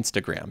through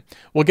Instagram.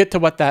 We'll get to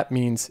what that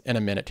means in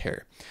a minute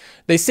here.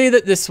 They say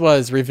that this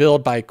was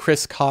revealed by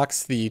Chris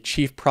Cox, the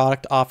chief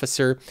product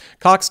officer.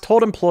 Cox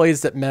told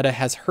employees that Meta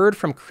has heard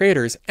from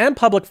creators and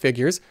public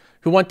figures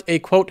who want a,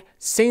 quote,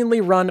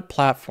 sanely run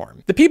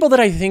platform. The people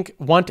that I think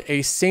want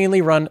a sanely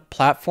run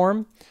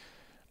platform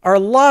are a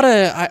lot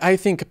of, I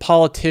think,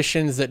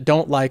 politicians that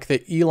don't like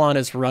that Elon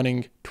is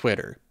running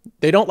Twitter.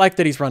 They don't like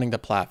that he's running the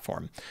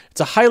platform.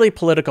 It's a highly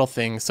political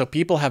thing, so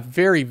people have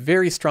very,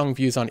 very strong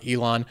views on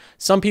Elon.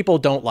 Some people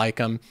don't like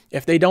him.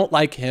 If they don't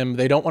like him,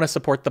 they don't want to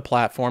support the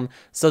platform,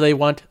 so they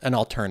want an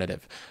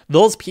alternative.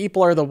 Those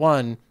people are the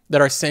one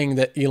that are saying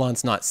that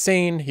Elon's not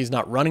sane, he's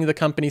not running the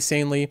company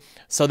sanely,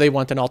 so they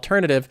want an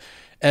alternative,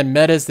 and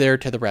Meta's there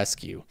to the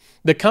rescue.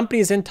 The company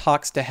is in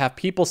talks to have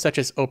people such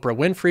as Oprah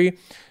Winfrey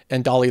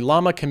and Dalai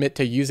Lama commit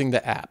to using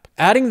the app.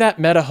 Adding that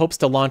Meta hopes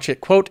to launch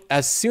it, quote,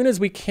 as soon as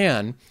we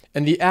can,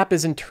 and the app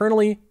is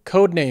internally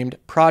codenamed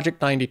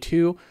Project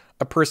 92,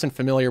 a person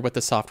familiar with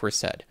the software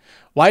said.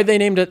 Why they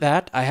named it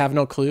that, I have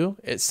no clue.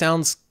 It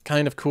sounds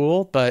kind of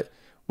cool, but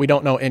we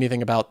don't know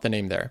anything about the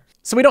name there.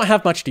 So we don't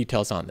have much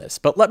details on this,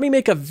 but let me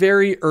make a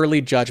very early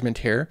judgment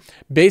here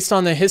based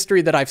on the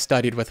history that I've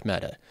studied with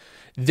Meta.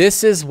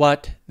 This is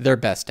what they're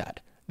best at.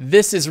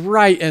 This is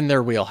right in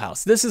their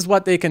wheelhouse. This is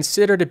what they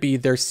consider to be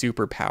their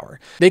superpower.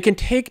 They can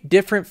take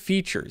different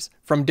features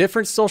from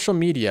different social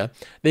media,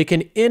 they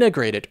can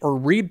integrate it or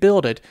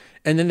rebuild it,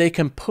 and then they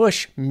can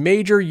push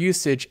major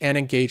usage and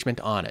engagement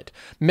on it.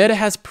 Meta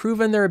has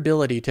proven their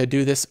ability to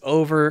do this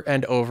over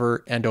and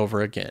over and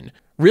over again.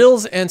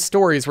 Reels and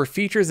stories were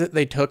features that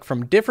they took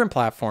from different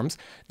platforms.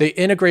 They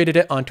integrated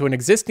it onto an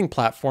existing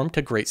platform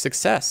to great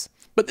success.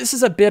 But this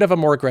is a bit of a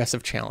more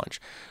aggressive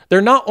challenge.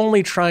 They're not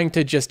only trying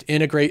to just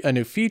integrate a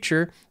new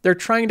feature, they're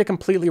trying to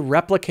completely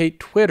replicate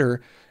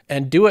Twitter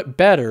and do it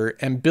better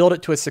and build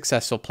it to a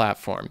successful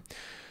platform.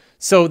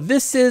 So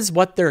this is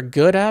what they're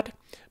good at,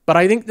 but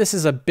I think this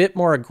is a bit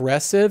more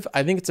aggressive.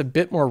 I think it's a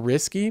bit more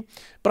risky,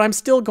 but I'm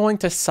still going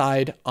to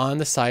side on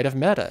the side of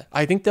Meta.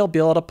 I think they'll be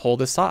able to pull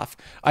this off.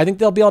 I think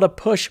they'll be able to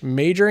push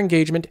major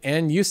engagement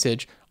and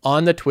usage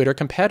on the Twitter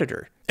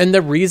competitor. And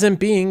the reason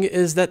being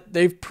is that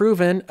they've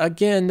proven,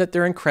 again, that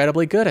they're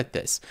incredibly good at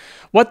this.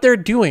 What they're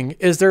doing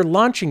is they're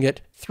launching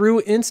it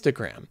through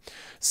Instagram.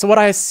 So what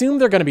I assume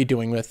they're going to be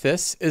doing with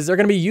this is they're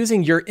going to be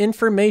using your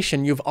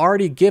information you've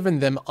already given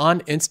them on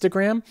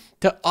Instagram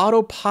to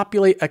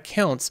auto-populate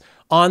accounts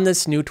on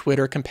this new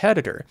Twitter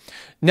competitor.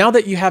 Now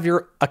that you have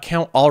your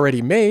account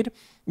already made,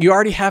 you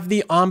already have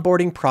the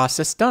onboarding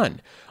process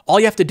done. All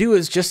you have to do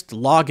is just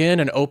log in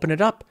and open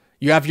it up.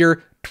 You have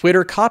your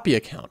Twitter copy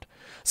account.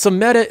 So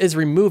Meta is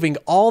removing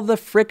all the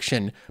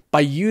friction by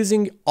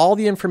using all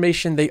the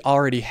information they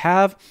already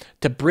have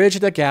to bridge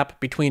the gap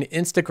between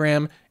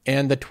Instagram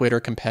and the Twitter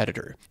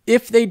competitor.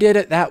 If they did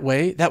it that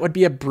way, that would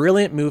be a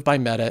brilliant move by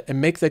Meta and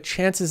make the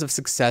chances of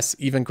success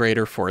even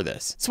greater for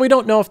this. So we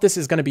don't know if this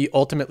is going to be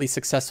ultimately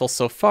successful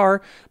so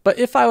far, but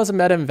if I was a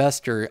Meta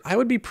investor, I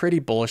would be pretty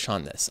bullish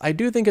on this. I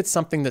do think it's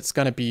something that's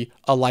going to be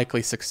a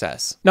likely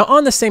success. Now,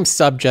 on the same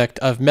subject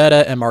of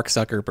Meta and Mark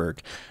Zuckerberg,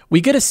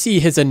 we get to see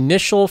his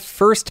initial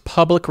first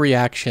public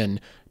reaction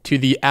to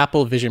the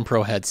Apple Vision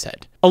Pro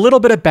headset. A little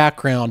bit of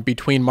background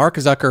between Mark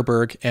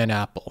Zuckerberg and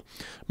Apple.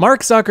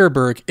 Mark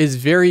Zuckerberg is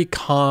very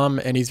calm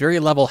and he's very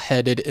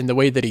level-headed in the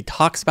way that he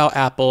talks about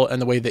Apple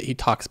and the way that he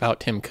talks about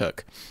Tim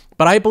Cook.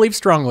 But I believe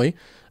strongly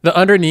that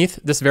underneath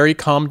this very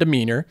calm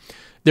demeanor,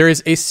 there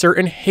is a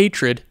certain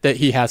hatred that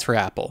he has for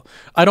Apple.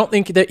 I don't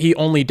think that he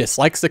only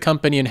dislikes the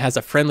company and has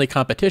a friendly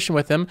competition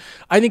with them.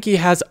 I think he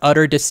has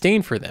utter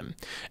disdain for them.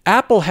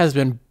 Apple has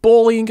been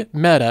bullying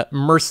Meta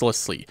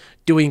mercilessly,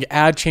 doing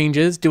ad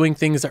changes, doing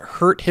things that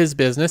hurt his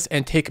business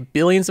and take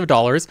billions of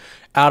dollars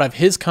out of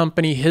his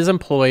company, his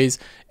employees,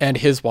 and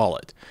his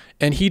wallet.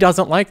 And he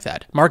doesn't like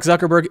that. Mark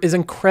Zuckerberg is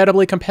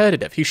incredibly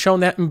competitive. He's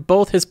shown that in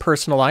both his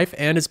personal life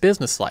and his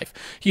business life.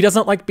 He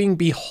doesn't like being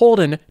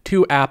beholden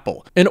to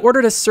Apple. In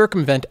order to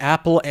circumvent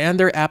Apple and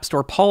their App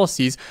Store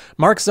policies,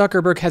 Mark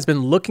Zuckerberg has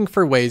been looking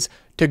for ways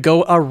to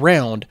go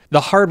around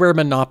the hardware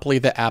monopoly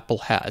that Apple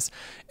has.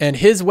 And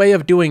his way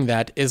of doing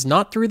that is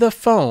not through the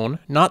phone,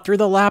 not through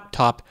the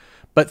laptop,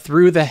 but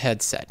through the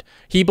headset.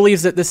 He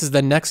believes that this is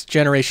the next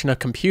generation of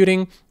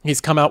computing.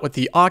 He's come out with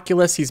the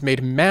Oculus. He's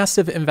made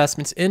massive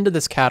investments into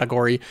this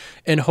category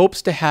and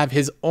hopes to have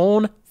his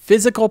own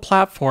physical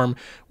platform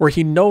where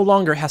he no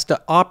longer has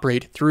to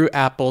operate through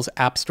Apple's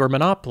App Store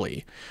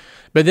monopoly.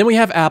 But then we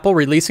have Apple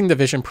releasing the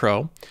Vision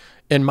Pro.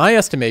 In my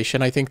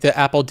estimation, I think that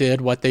Apple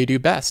did what they do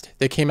best.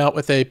 They came out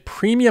with a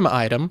premium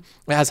item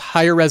that has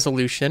higher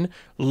resolution,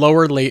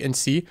 lower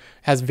latency,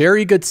 has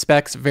very good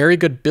specs, very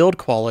good build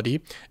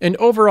quality, and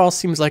overall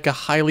seems like a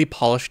highly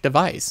polished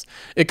device.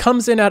 It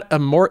comes in at a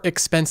more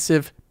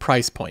expensive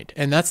price point,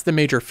 and that's the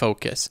major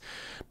focus.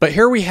 But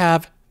here we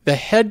have the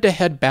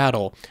head-to-head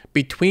battle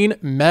between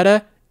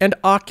Meta and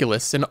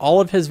Oculus and all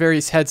of his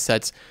various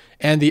headsets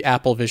and the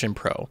Apple Vision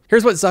Pro.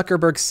 Here's what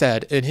Zuckerberg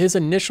said in his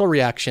initial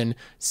reaction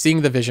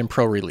seeing the Vision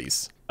Pro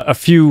release. A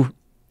few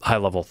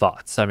high-level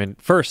thoughts. I mean,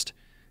 first,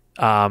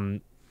 I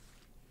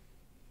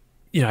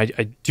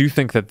do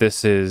think that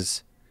this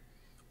is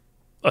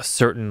a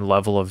certain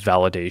level of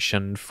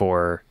validation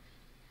for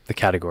the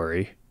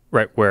category,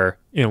 right? Where,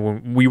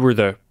 when we were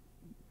the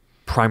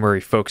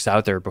primary folks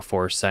out there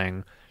before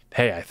saying,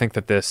 hey, I think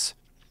that this,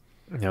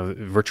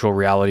 virtual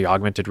reality,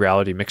 augmented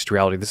reality, mixed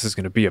reality, this is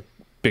going to be a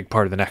big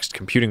part of the next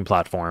computing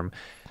platform.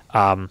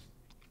 I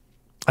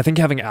think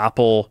having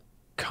Apple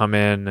come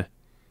in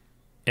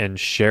and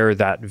share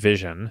that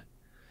vision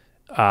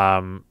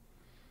will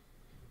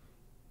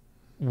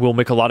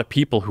make a lot of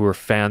people who are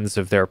fans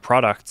of their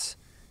products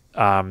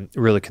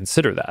really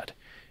consider that.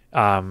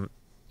 And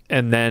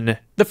then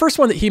the first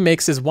one that he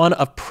makes is one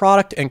of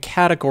product and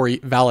category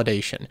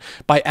validation.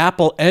 By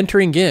Apple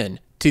entering in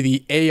to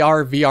the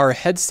AR/VR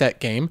headset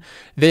game,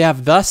 they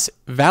have thus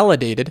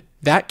validated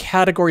that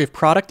category of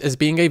product as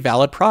being a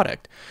valid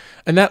product.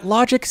 And that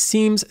logic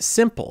seems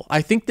simple.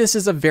 I think this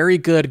is a very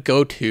good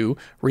go-to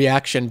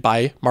reaction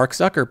by Mark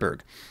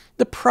Zuckerberg.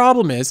 The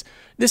problem is,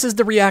 this is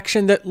the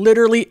reaction that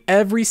literally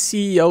every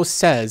CEO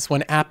says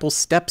when Apple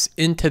steps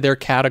into their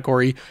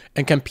category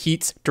and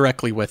competes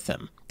directly with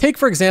them. Take,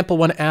 for example,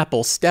 when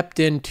Apple stepped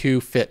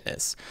into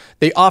fitness.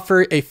 They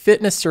offer a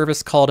fitness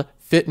service called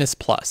Fitness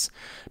Plus.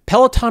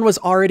 Peloton was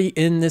already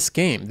in this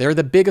game. They're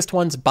the biggest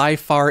ones by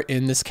far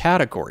in this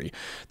category.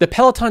 The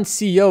Peloton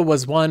CEO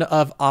was one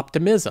of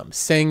optimism,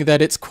 saying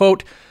that it's,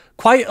 quote,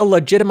 quite a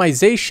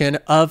legitimization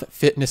of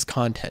fitness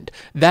content.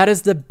 That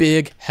is the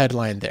big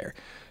headline there.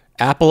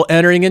 Apple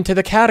entering into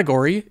the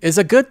category is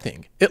a good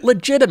thing. It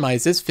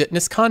legitimizes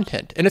fitness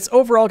content, and it's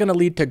overall going to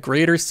lead to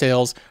greater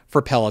sales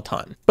for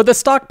Peloton. But the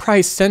stock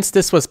price since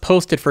this was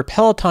posted for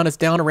Peloton is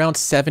down around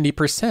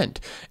 70%,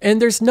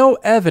 and there's no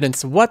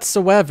evidence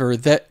whatsoever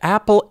that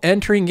Apple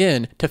entering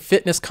in to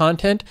fitness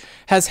content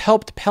has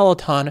helped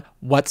Peloton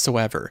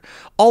whatsoever.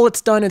 All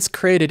it's done is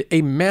created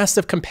a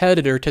massive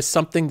competitor to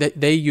something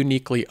that they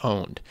uniquely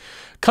owned.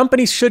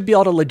 Companies should be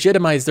able to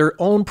legitimize their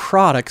own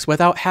products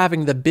without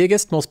having the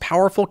biggest, most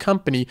powerful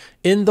company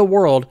in the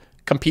world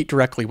compete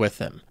directly with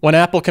them. When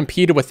Apple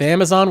competed with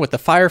Amazon with the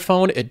Fire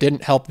Phone, it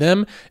didn't help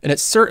them, and it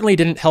certainly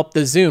didn't help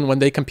the Zune when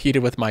they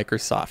competed with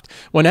Microsoft.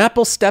 When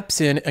Apple steps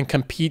in and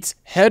competes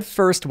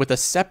headfirst with a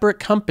separate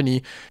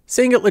company,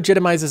 saying it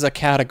legitimizes a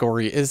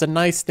category is a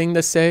nice thing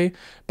to say,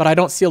 but I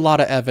don't see a lot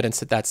of evidence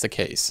that that's the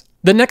case.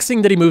 The next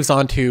thing that he moves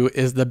on to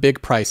is the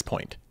big price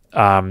point.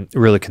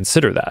 Really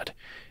consider that.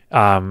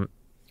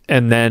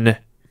 And then,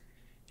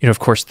 of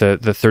course, the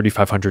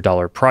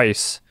 $3,500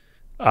 price,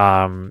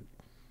 on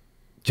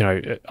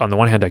the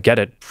one hand, I get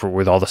it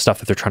with all the stuff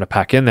that they're trying to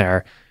pack in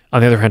there.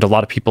 On the other hand, a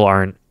lot of people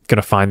aren't going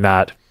to find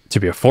that to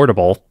be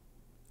affordable.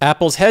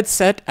 Apple's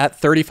headset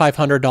at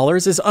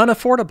 $3,500 is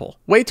unaffordable,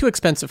 way too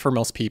expensive for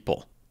most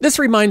people. This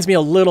reminds me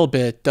a little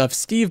bit of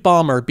Steve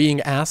Ballmer being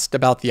asked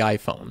about the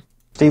iPhone.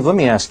 Steve, let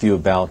me ask you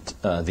about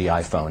the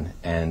iPhone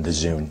and the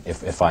Zune,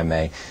 if I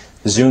may.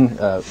 The Zune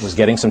was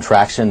getting some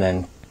traction,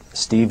 then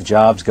Steve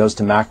Jobs goes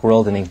to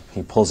Macworld and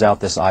he pulls out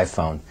this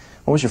iPhone.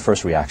 What was your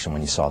first reaction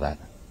when you saw that?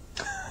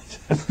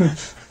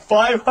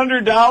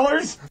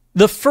 $500?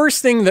 The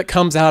first thing that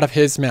comes out of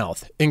his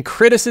mouth in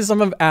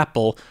criticism of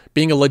Apple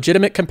being a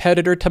legitimate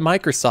competitor to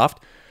Microsoft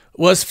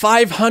was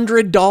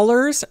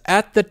 $500.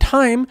 At the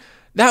time,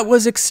 that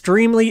was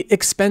extremely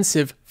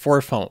expensive for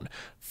a phone.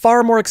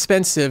 Far more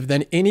expensive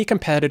than any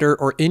competitor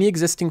or any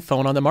existing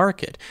phone on the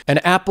market.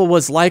 And Apple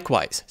was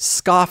likewise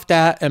scoffed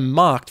at and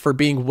mocked for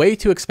being way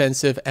too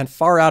expensive and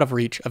far out of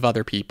reach of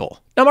other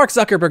people. Now, Mark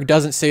Zuckerberg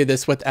doesn't say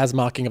this with as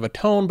mocking of a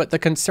tone, but the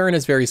concern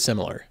is very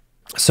similar.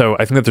 So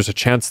I think that there's a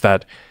chance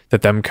that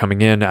them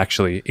coming in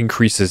actually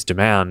increases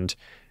demand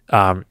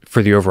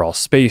for the overall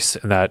space,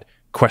 and that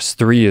Quest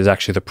 3 is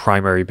actually the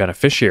primary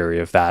beneficiary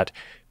of that,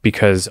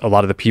 because a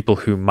lot of the people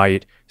who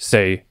might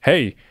say,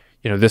 hey,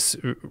 this,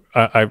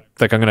 I'm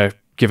going to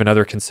give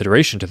another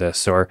consideration to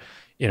this, or,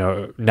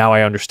 now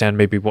I understand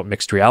maybe what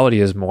mixed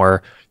reality is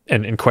more,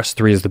 and Quest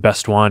 3 is the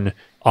best one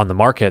on the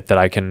market that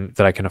I can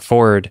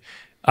afford.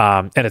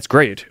 And it's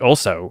great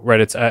also,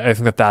 right? I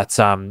think that's,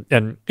 and,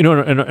 in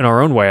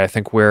our own way, I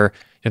think there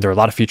are a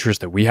lot of features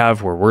that we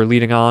have where we're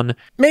leading on.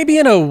 Maybe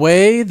in a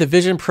way, the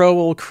Vision Pro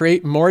will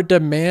create more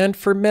demand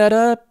for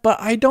Meta,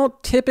 but I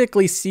don't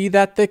typically see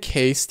that the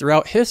case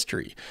throughout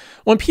history.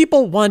 When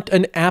people want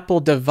an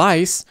Apple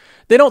device,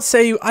 they don't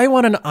say, I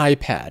want an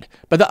iPad,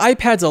 but the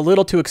iPad's a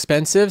little too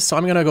expensive, so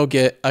I'm going to go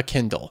get a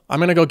Kindle. I'm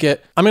going to go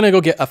get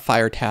a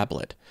Fire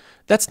tablet.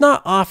 That's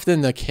not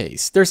often the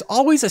case. There's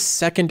always a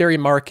secondary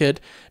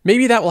market.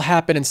 Maybe that will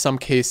happen in some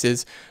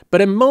cases,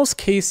 but in most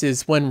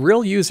cases, when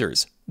real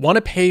users want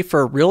to pay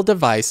for a real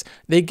device,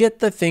 they get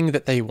the thing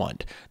that they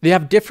want. They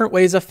have different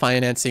ways of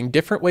financing,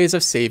 different ways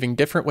of saving,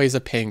 different ways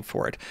of paying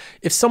for it.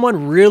 If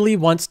someone really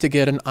wants to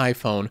get an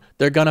iPhone,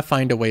 they're going to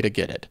find a way to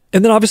get it.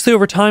 And then obviously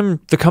over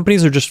time, the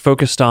companies are just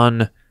focused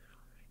on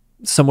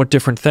somewhat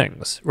different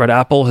things, right?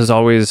 Apple has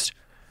always,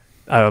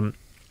 I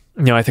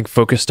think,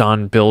 focused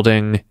on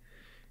building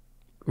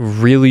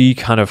really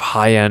kind of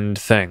high-end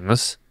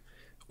things,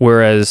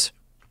 whereas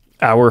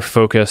our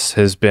focus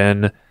has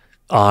been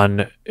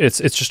on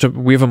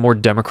we have a more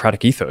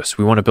democratic ethos.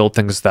 We want to build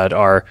things that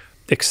are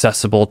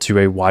accessible to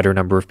a wider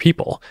number of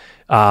people.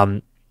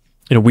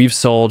 We've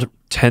sold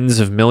tens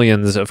of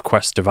millions of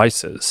Quest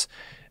devices.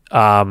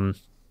 My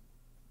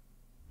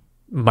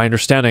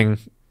understanding,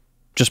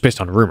 just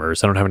based on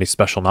rumors, I don't have any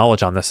special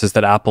knowledge on this, is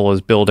that Apple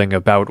is building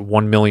about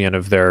 1 million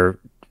of their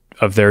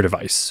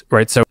device,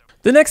 right? So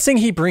the next thing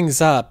he brings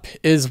up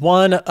is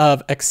one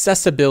of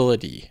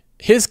accessibility.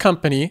 His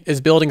company is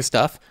building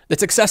stuff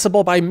that's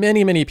accessible by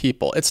many, many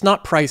people. It's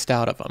not priced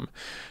out of them.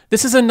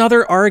 This is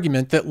another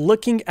argument that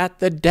looking at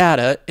the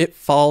data, it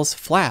falls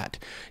flat.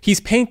 He's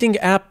painting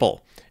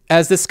Apple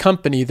as this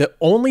company that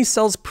only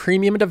sells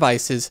premium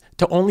devices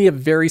to only a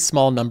very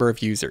small number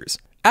of users.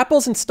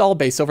 Apple's install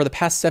base over the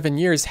past 7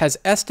 years has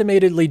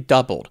estimatedly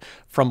doubled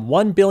from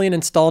 1 billion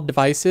installed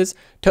devices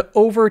to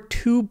over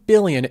 2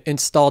 billion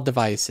installed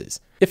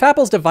devices. If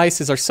Apple's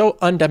devices are so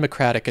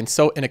undemocratic and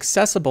so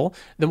inaccessible,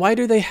 then why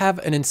do they have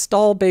an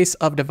install base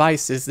of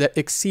devices that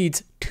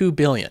exceeds 2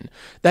 billion?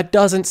 That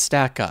doesn't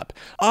stack up.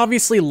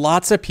 Obviously,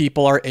 lots of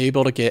people are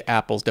able to get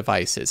Apple's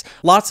devices.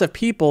 Lots of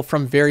people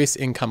from various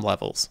income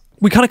levels.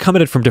 We kind of come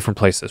at it from different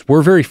places.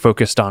 We're very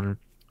focused on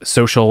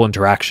social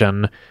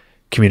interaction,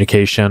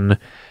 communication,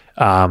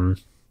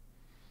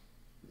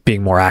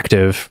 being more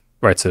active,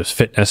 right? So there's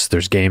fitness,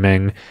 there's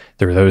gaming,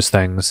 there are those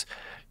things.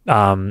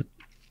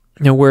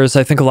 Whereas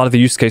I think a lot of the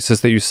use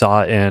cases that you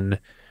saw in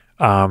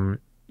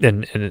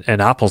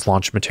Apple's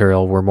launch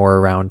material were more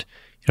around,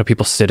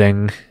 people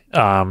sitting,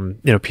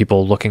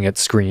 people looking at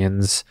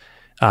screens,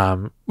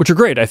 which are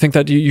great. I think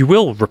that you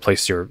will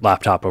replace your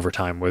laptop over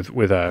time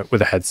with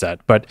a headset.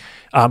 But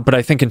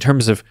I think in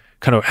terms of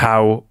kind of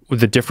how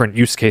the different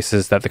use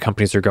cases that the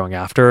companies are going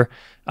after,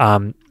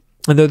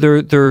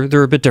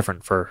 they're a bit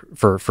different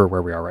for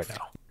where we are right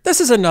now. This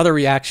is another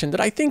reaction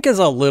that I think is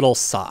a little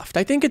soft.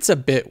 I think it's a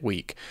bit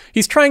weak.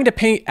 He's trying to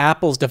paint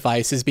Apple's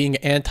device as being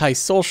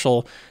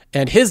antisocial,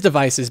 and his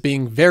devices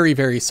being very,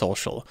 very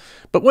social.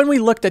 But when we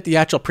looked at the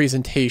actual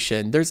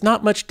presentation, there's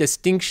not much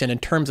distinction in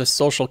terms of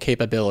social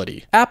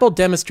capability. Apple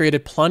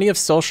demonstrated plenty of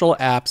social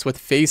apps with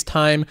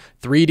FaceTime,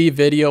 3D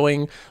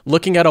videoing,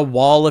 looking at a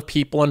wall of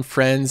people and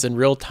friends in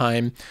real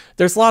time.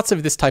 There's lots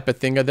of this type of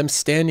thing of them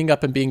standing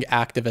up and being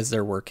active as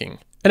they're working.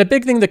 And a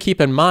big thing to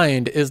keep in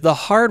mind is the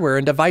hardware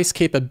and device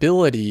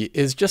capability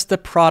is just the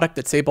product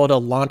that's able to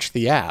launch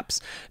the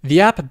apps.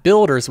 The app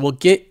builders will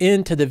get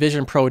into the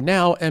Vision Pro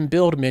now and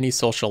build many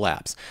social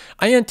apps.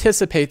 I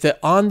anticipate that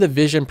on the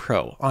Vision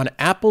Pro, on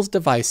Apple's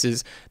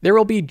devices, there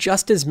will be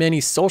just as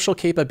many social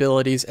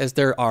capabilities as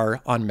there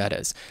are on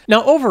Meta's.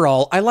 Now,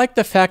 overall, I like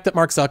the fact that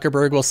Mark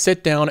Zuckerberg will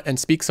sit down and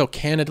speak so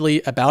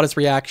candidly about his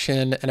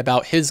reaction and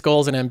about his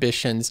goals and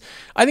ambitions.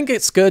 I think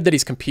it's good that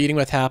he's competing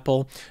with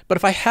Apple, but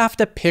if I have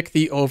to pick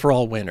the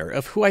overall winner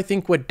of who I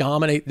think would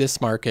dominate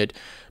this market,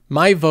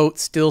 my vote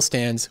still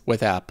stands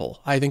with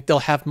Apple. I think they'll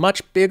have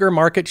much bigger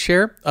market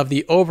share of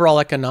the overall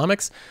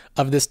economics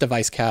of this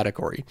device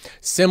category,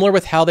 similar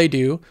with how they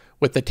do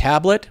with the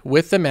tablet,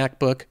 with the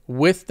MacBook,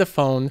 with the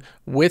phone,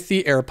 with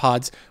the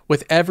AirPods,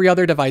 with every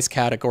other device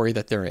category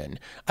that they're in.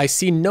 I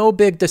see no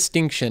big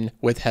distinction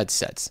with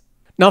headsets.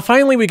 Now,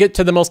 finally, we get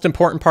to the most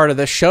important part of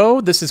the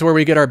show. This is where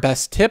we get our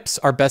best tips,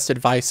 our best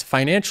advice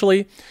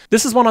financially.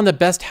 This is one on the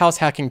best house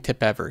hacking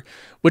tip ever,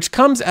 which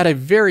comes at a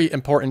very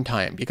important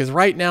time because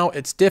right now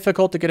it's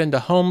difficult to get into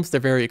homes.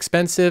 They're very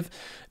expensive.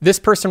 This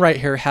person right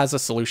here has a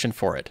solution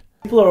for it.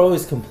 People are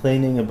always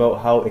complaining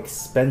about how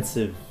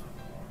expensive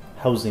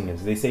housing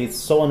is. They say it's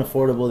so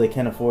unaffordable, they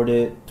can't afford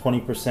it.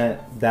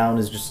 20% down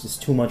is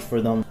too much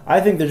for them.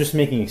 I think they're just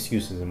making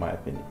excuses, in my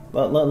opinion.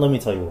 Let me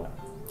tell you why.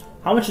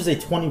 How much is a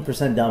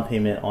 20% down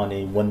payment on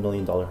a $1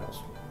 million house?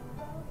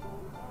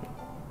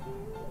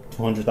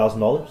 $200,000?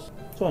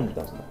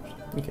 $200,000.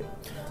 Okay.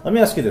 Let me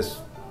ask you this.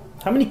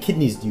 How many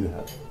kidneys do you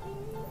have?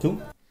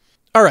 2?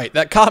 All right,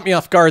 that caught me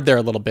off guard there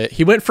a little bit.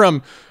 He went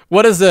from,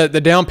 what is the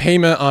down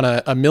payment on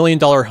a $1 million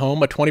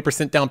home, a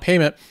 20% down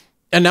payment,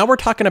 and now we're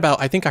talking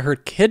about, I think I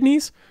heard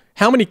kidneys?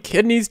 How many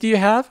kidneys do you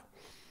have?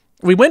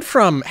 We went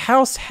from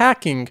house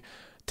hacking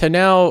to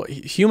now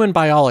human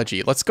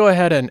biology. Let's go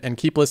ahead and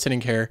keep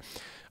listening here.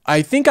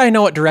 I think I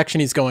know what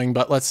direction he's going,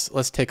 but let's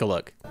take a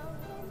look.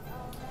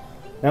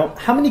 Now,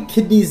 how many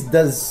kidneys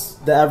does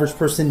the average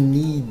person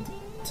need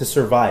to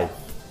survive?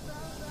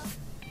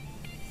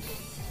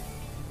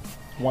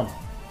 1.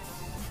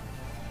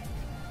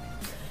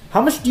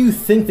 How much do you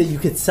think that you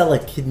could sell a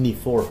kidney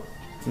for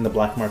in the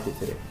black market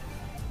today?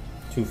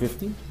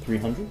 250,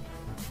 300,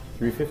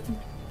 350?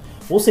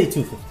 We'll say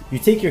 250.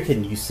 You take your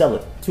kidney, you sell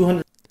it,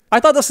 200. I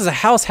thought this was a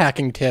house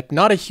hacking tip,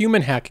 not a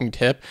human hacking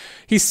tip.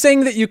 He's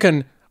saying that you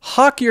can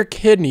hawk your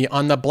kidney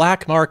on the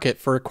black market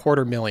for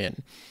 $250,000.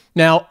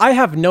 Now, I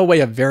have no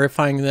way of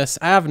verifying this.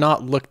 I have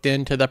not looked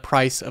into the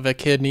price of a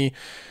kidney.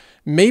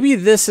 Maybe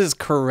this is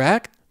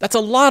correct. That's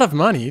a lot of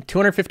money,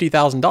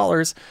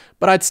 $250,000,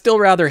 but I'd still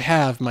rather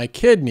have my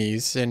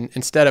kidneys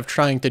instead of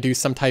trying to do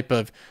some type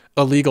of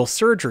illegal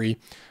surgery.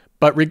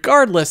 But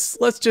regardless,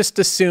 let's just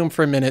assume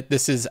for a minute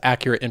this is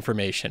accurate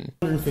information.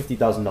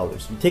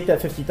 $250,000. You take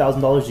that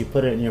 $50,000, you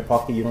put it in your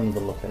pocket, you don't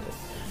even look at it.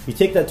 You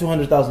take that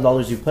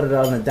 $200,000, you put it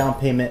out on a down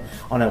payment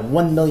on a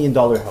 $1 million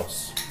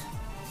house.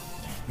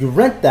 You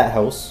rent that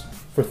house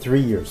for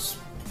 3 years.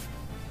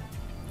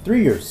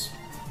 3 years.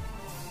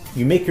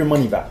 You make your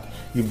money back.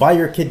 You buy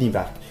your kidney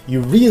back.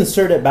 You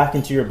reinsert it back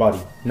into your body.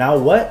 Now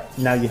what?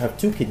 Now you have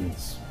 2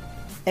 kidneys.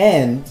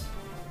 And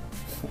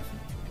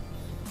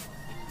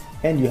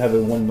you have a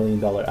 $1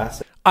 million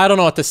asset. I don't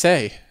know what to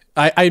say.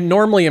 I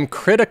normally am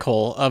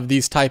critical of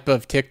these type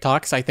of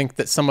TikToks. I think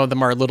that some of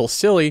them are a little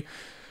silly.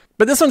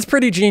 But this one's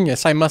pretty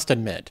genius, I must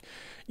admit.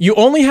 You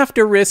only have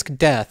to risk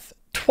death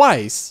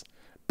twice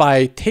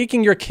by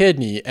taking your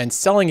kidney and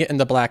selling it in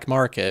the black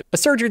market, a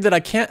surgery that I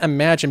can't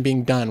imagine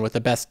being done with the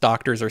best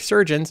doctors or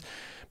surgeons,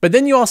 but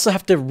then you also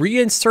have to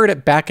reinsert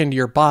it back into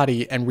your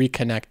body and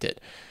reconnect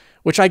it,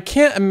 which I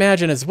can't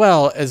imagine as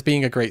well as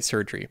being a great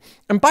surgery.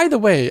 And by the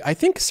way, I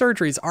think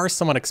surgeries are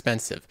somewhat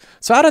expensive.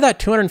 So out of that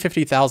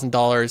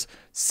 $250,000,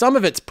 some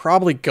of it's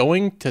probably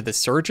going to the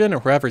surgeon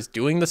or whoever's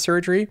doing the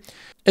surgery.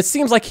 It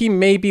seems like he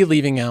may be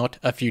leaving out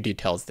a few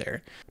details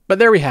there. But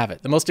there we have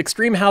it, the most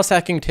extreme house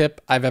hacking tip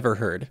I've ever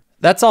heard.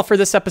 That's all for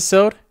this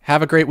episode.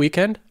 Have a great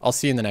weekend. I'll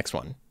see you in the next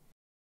one.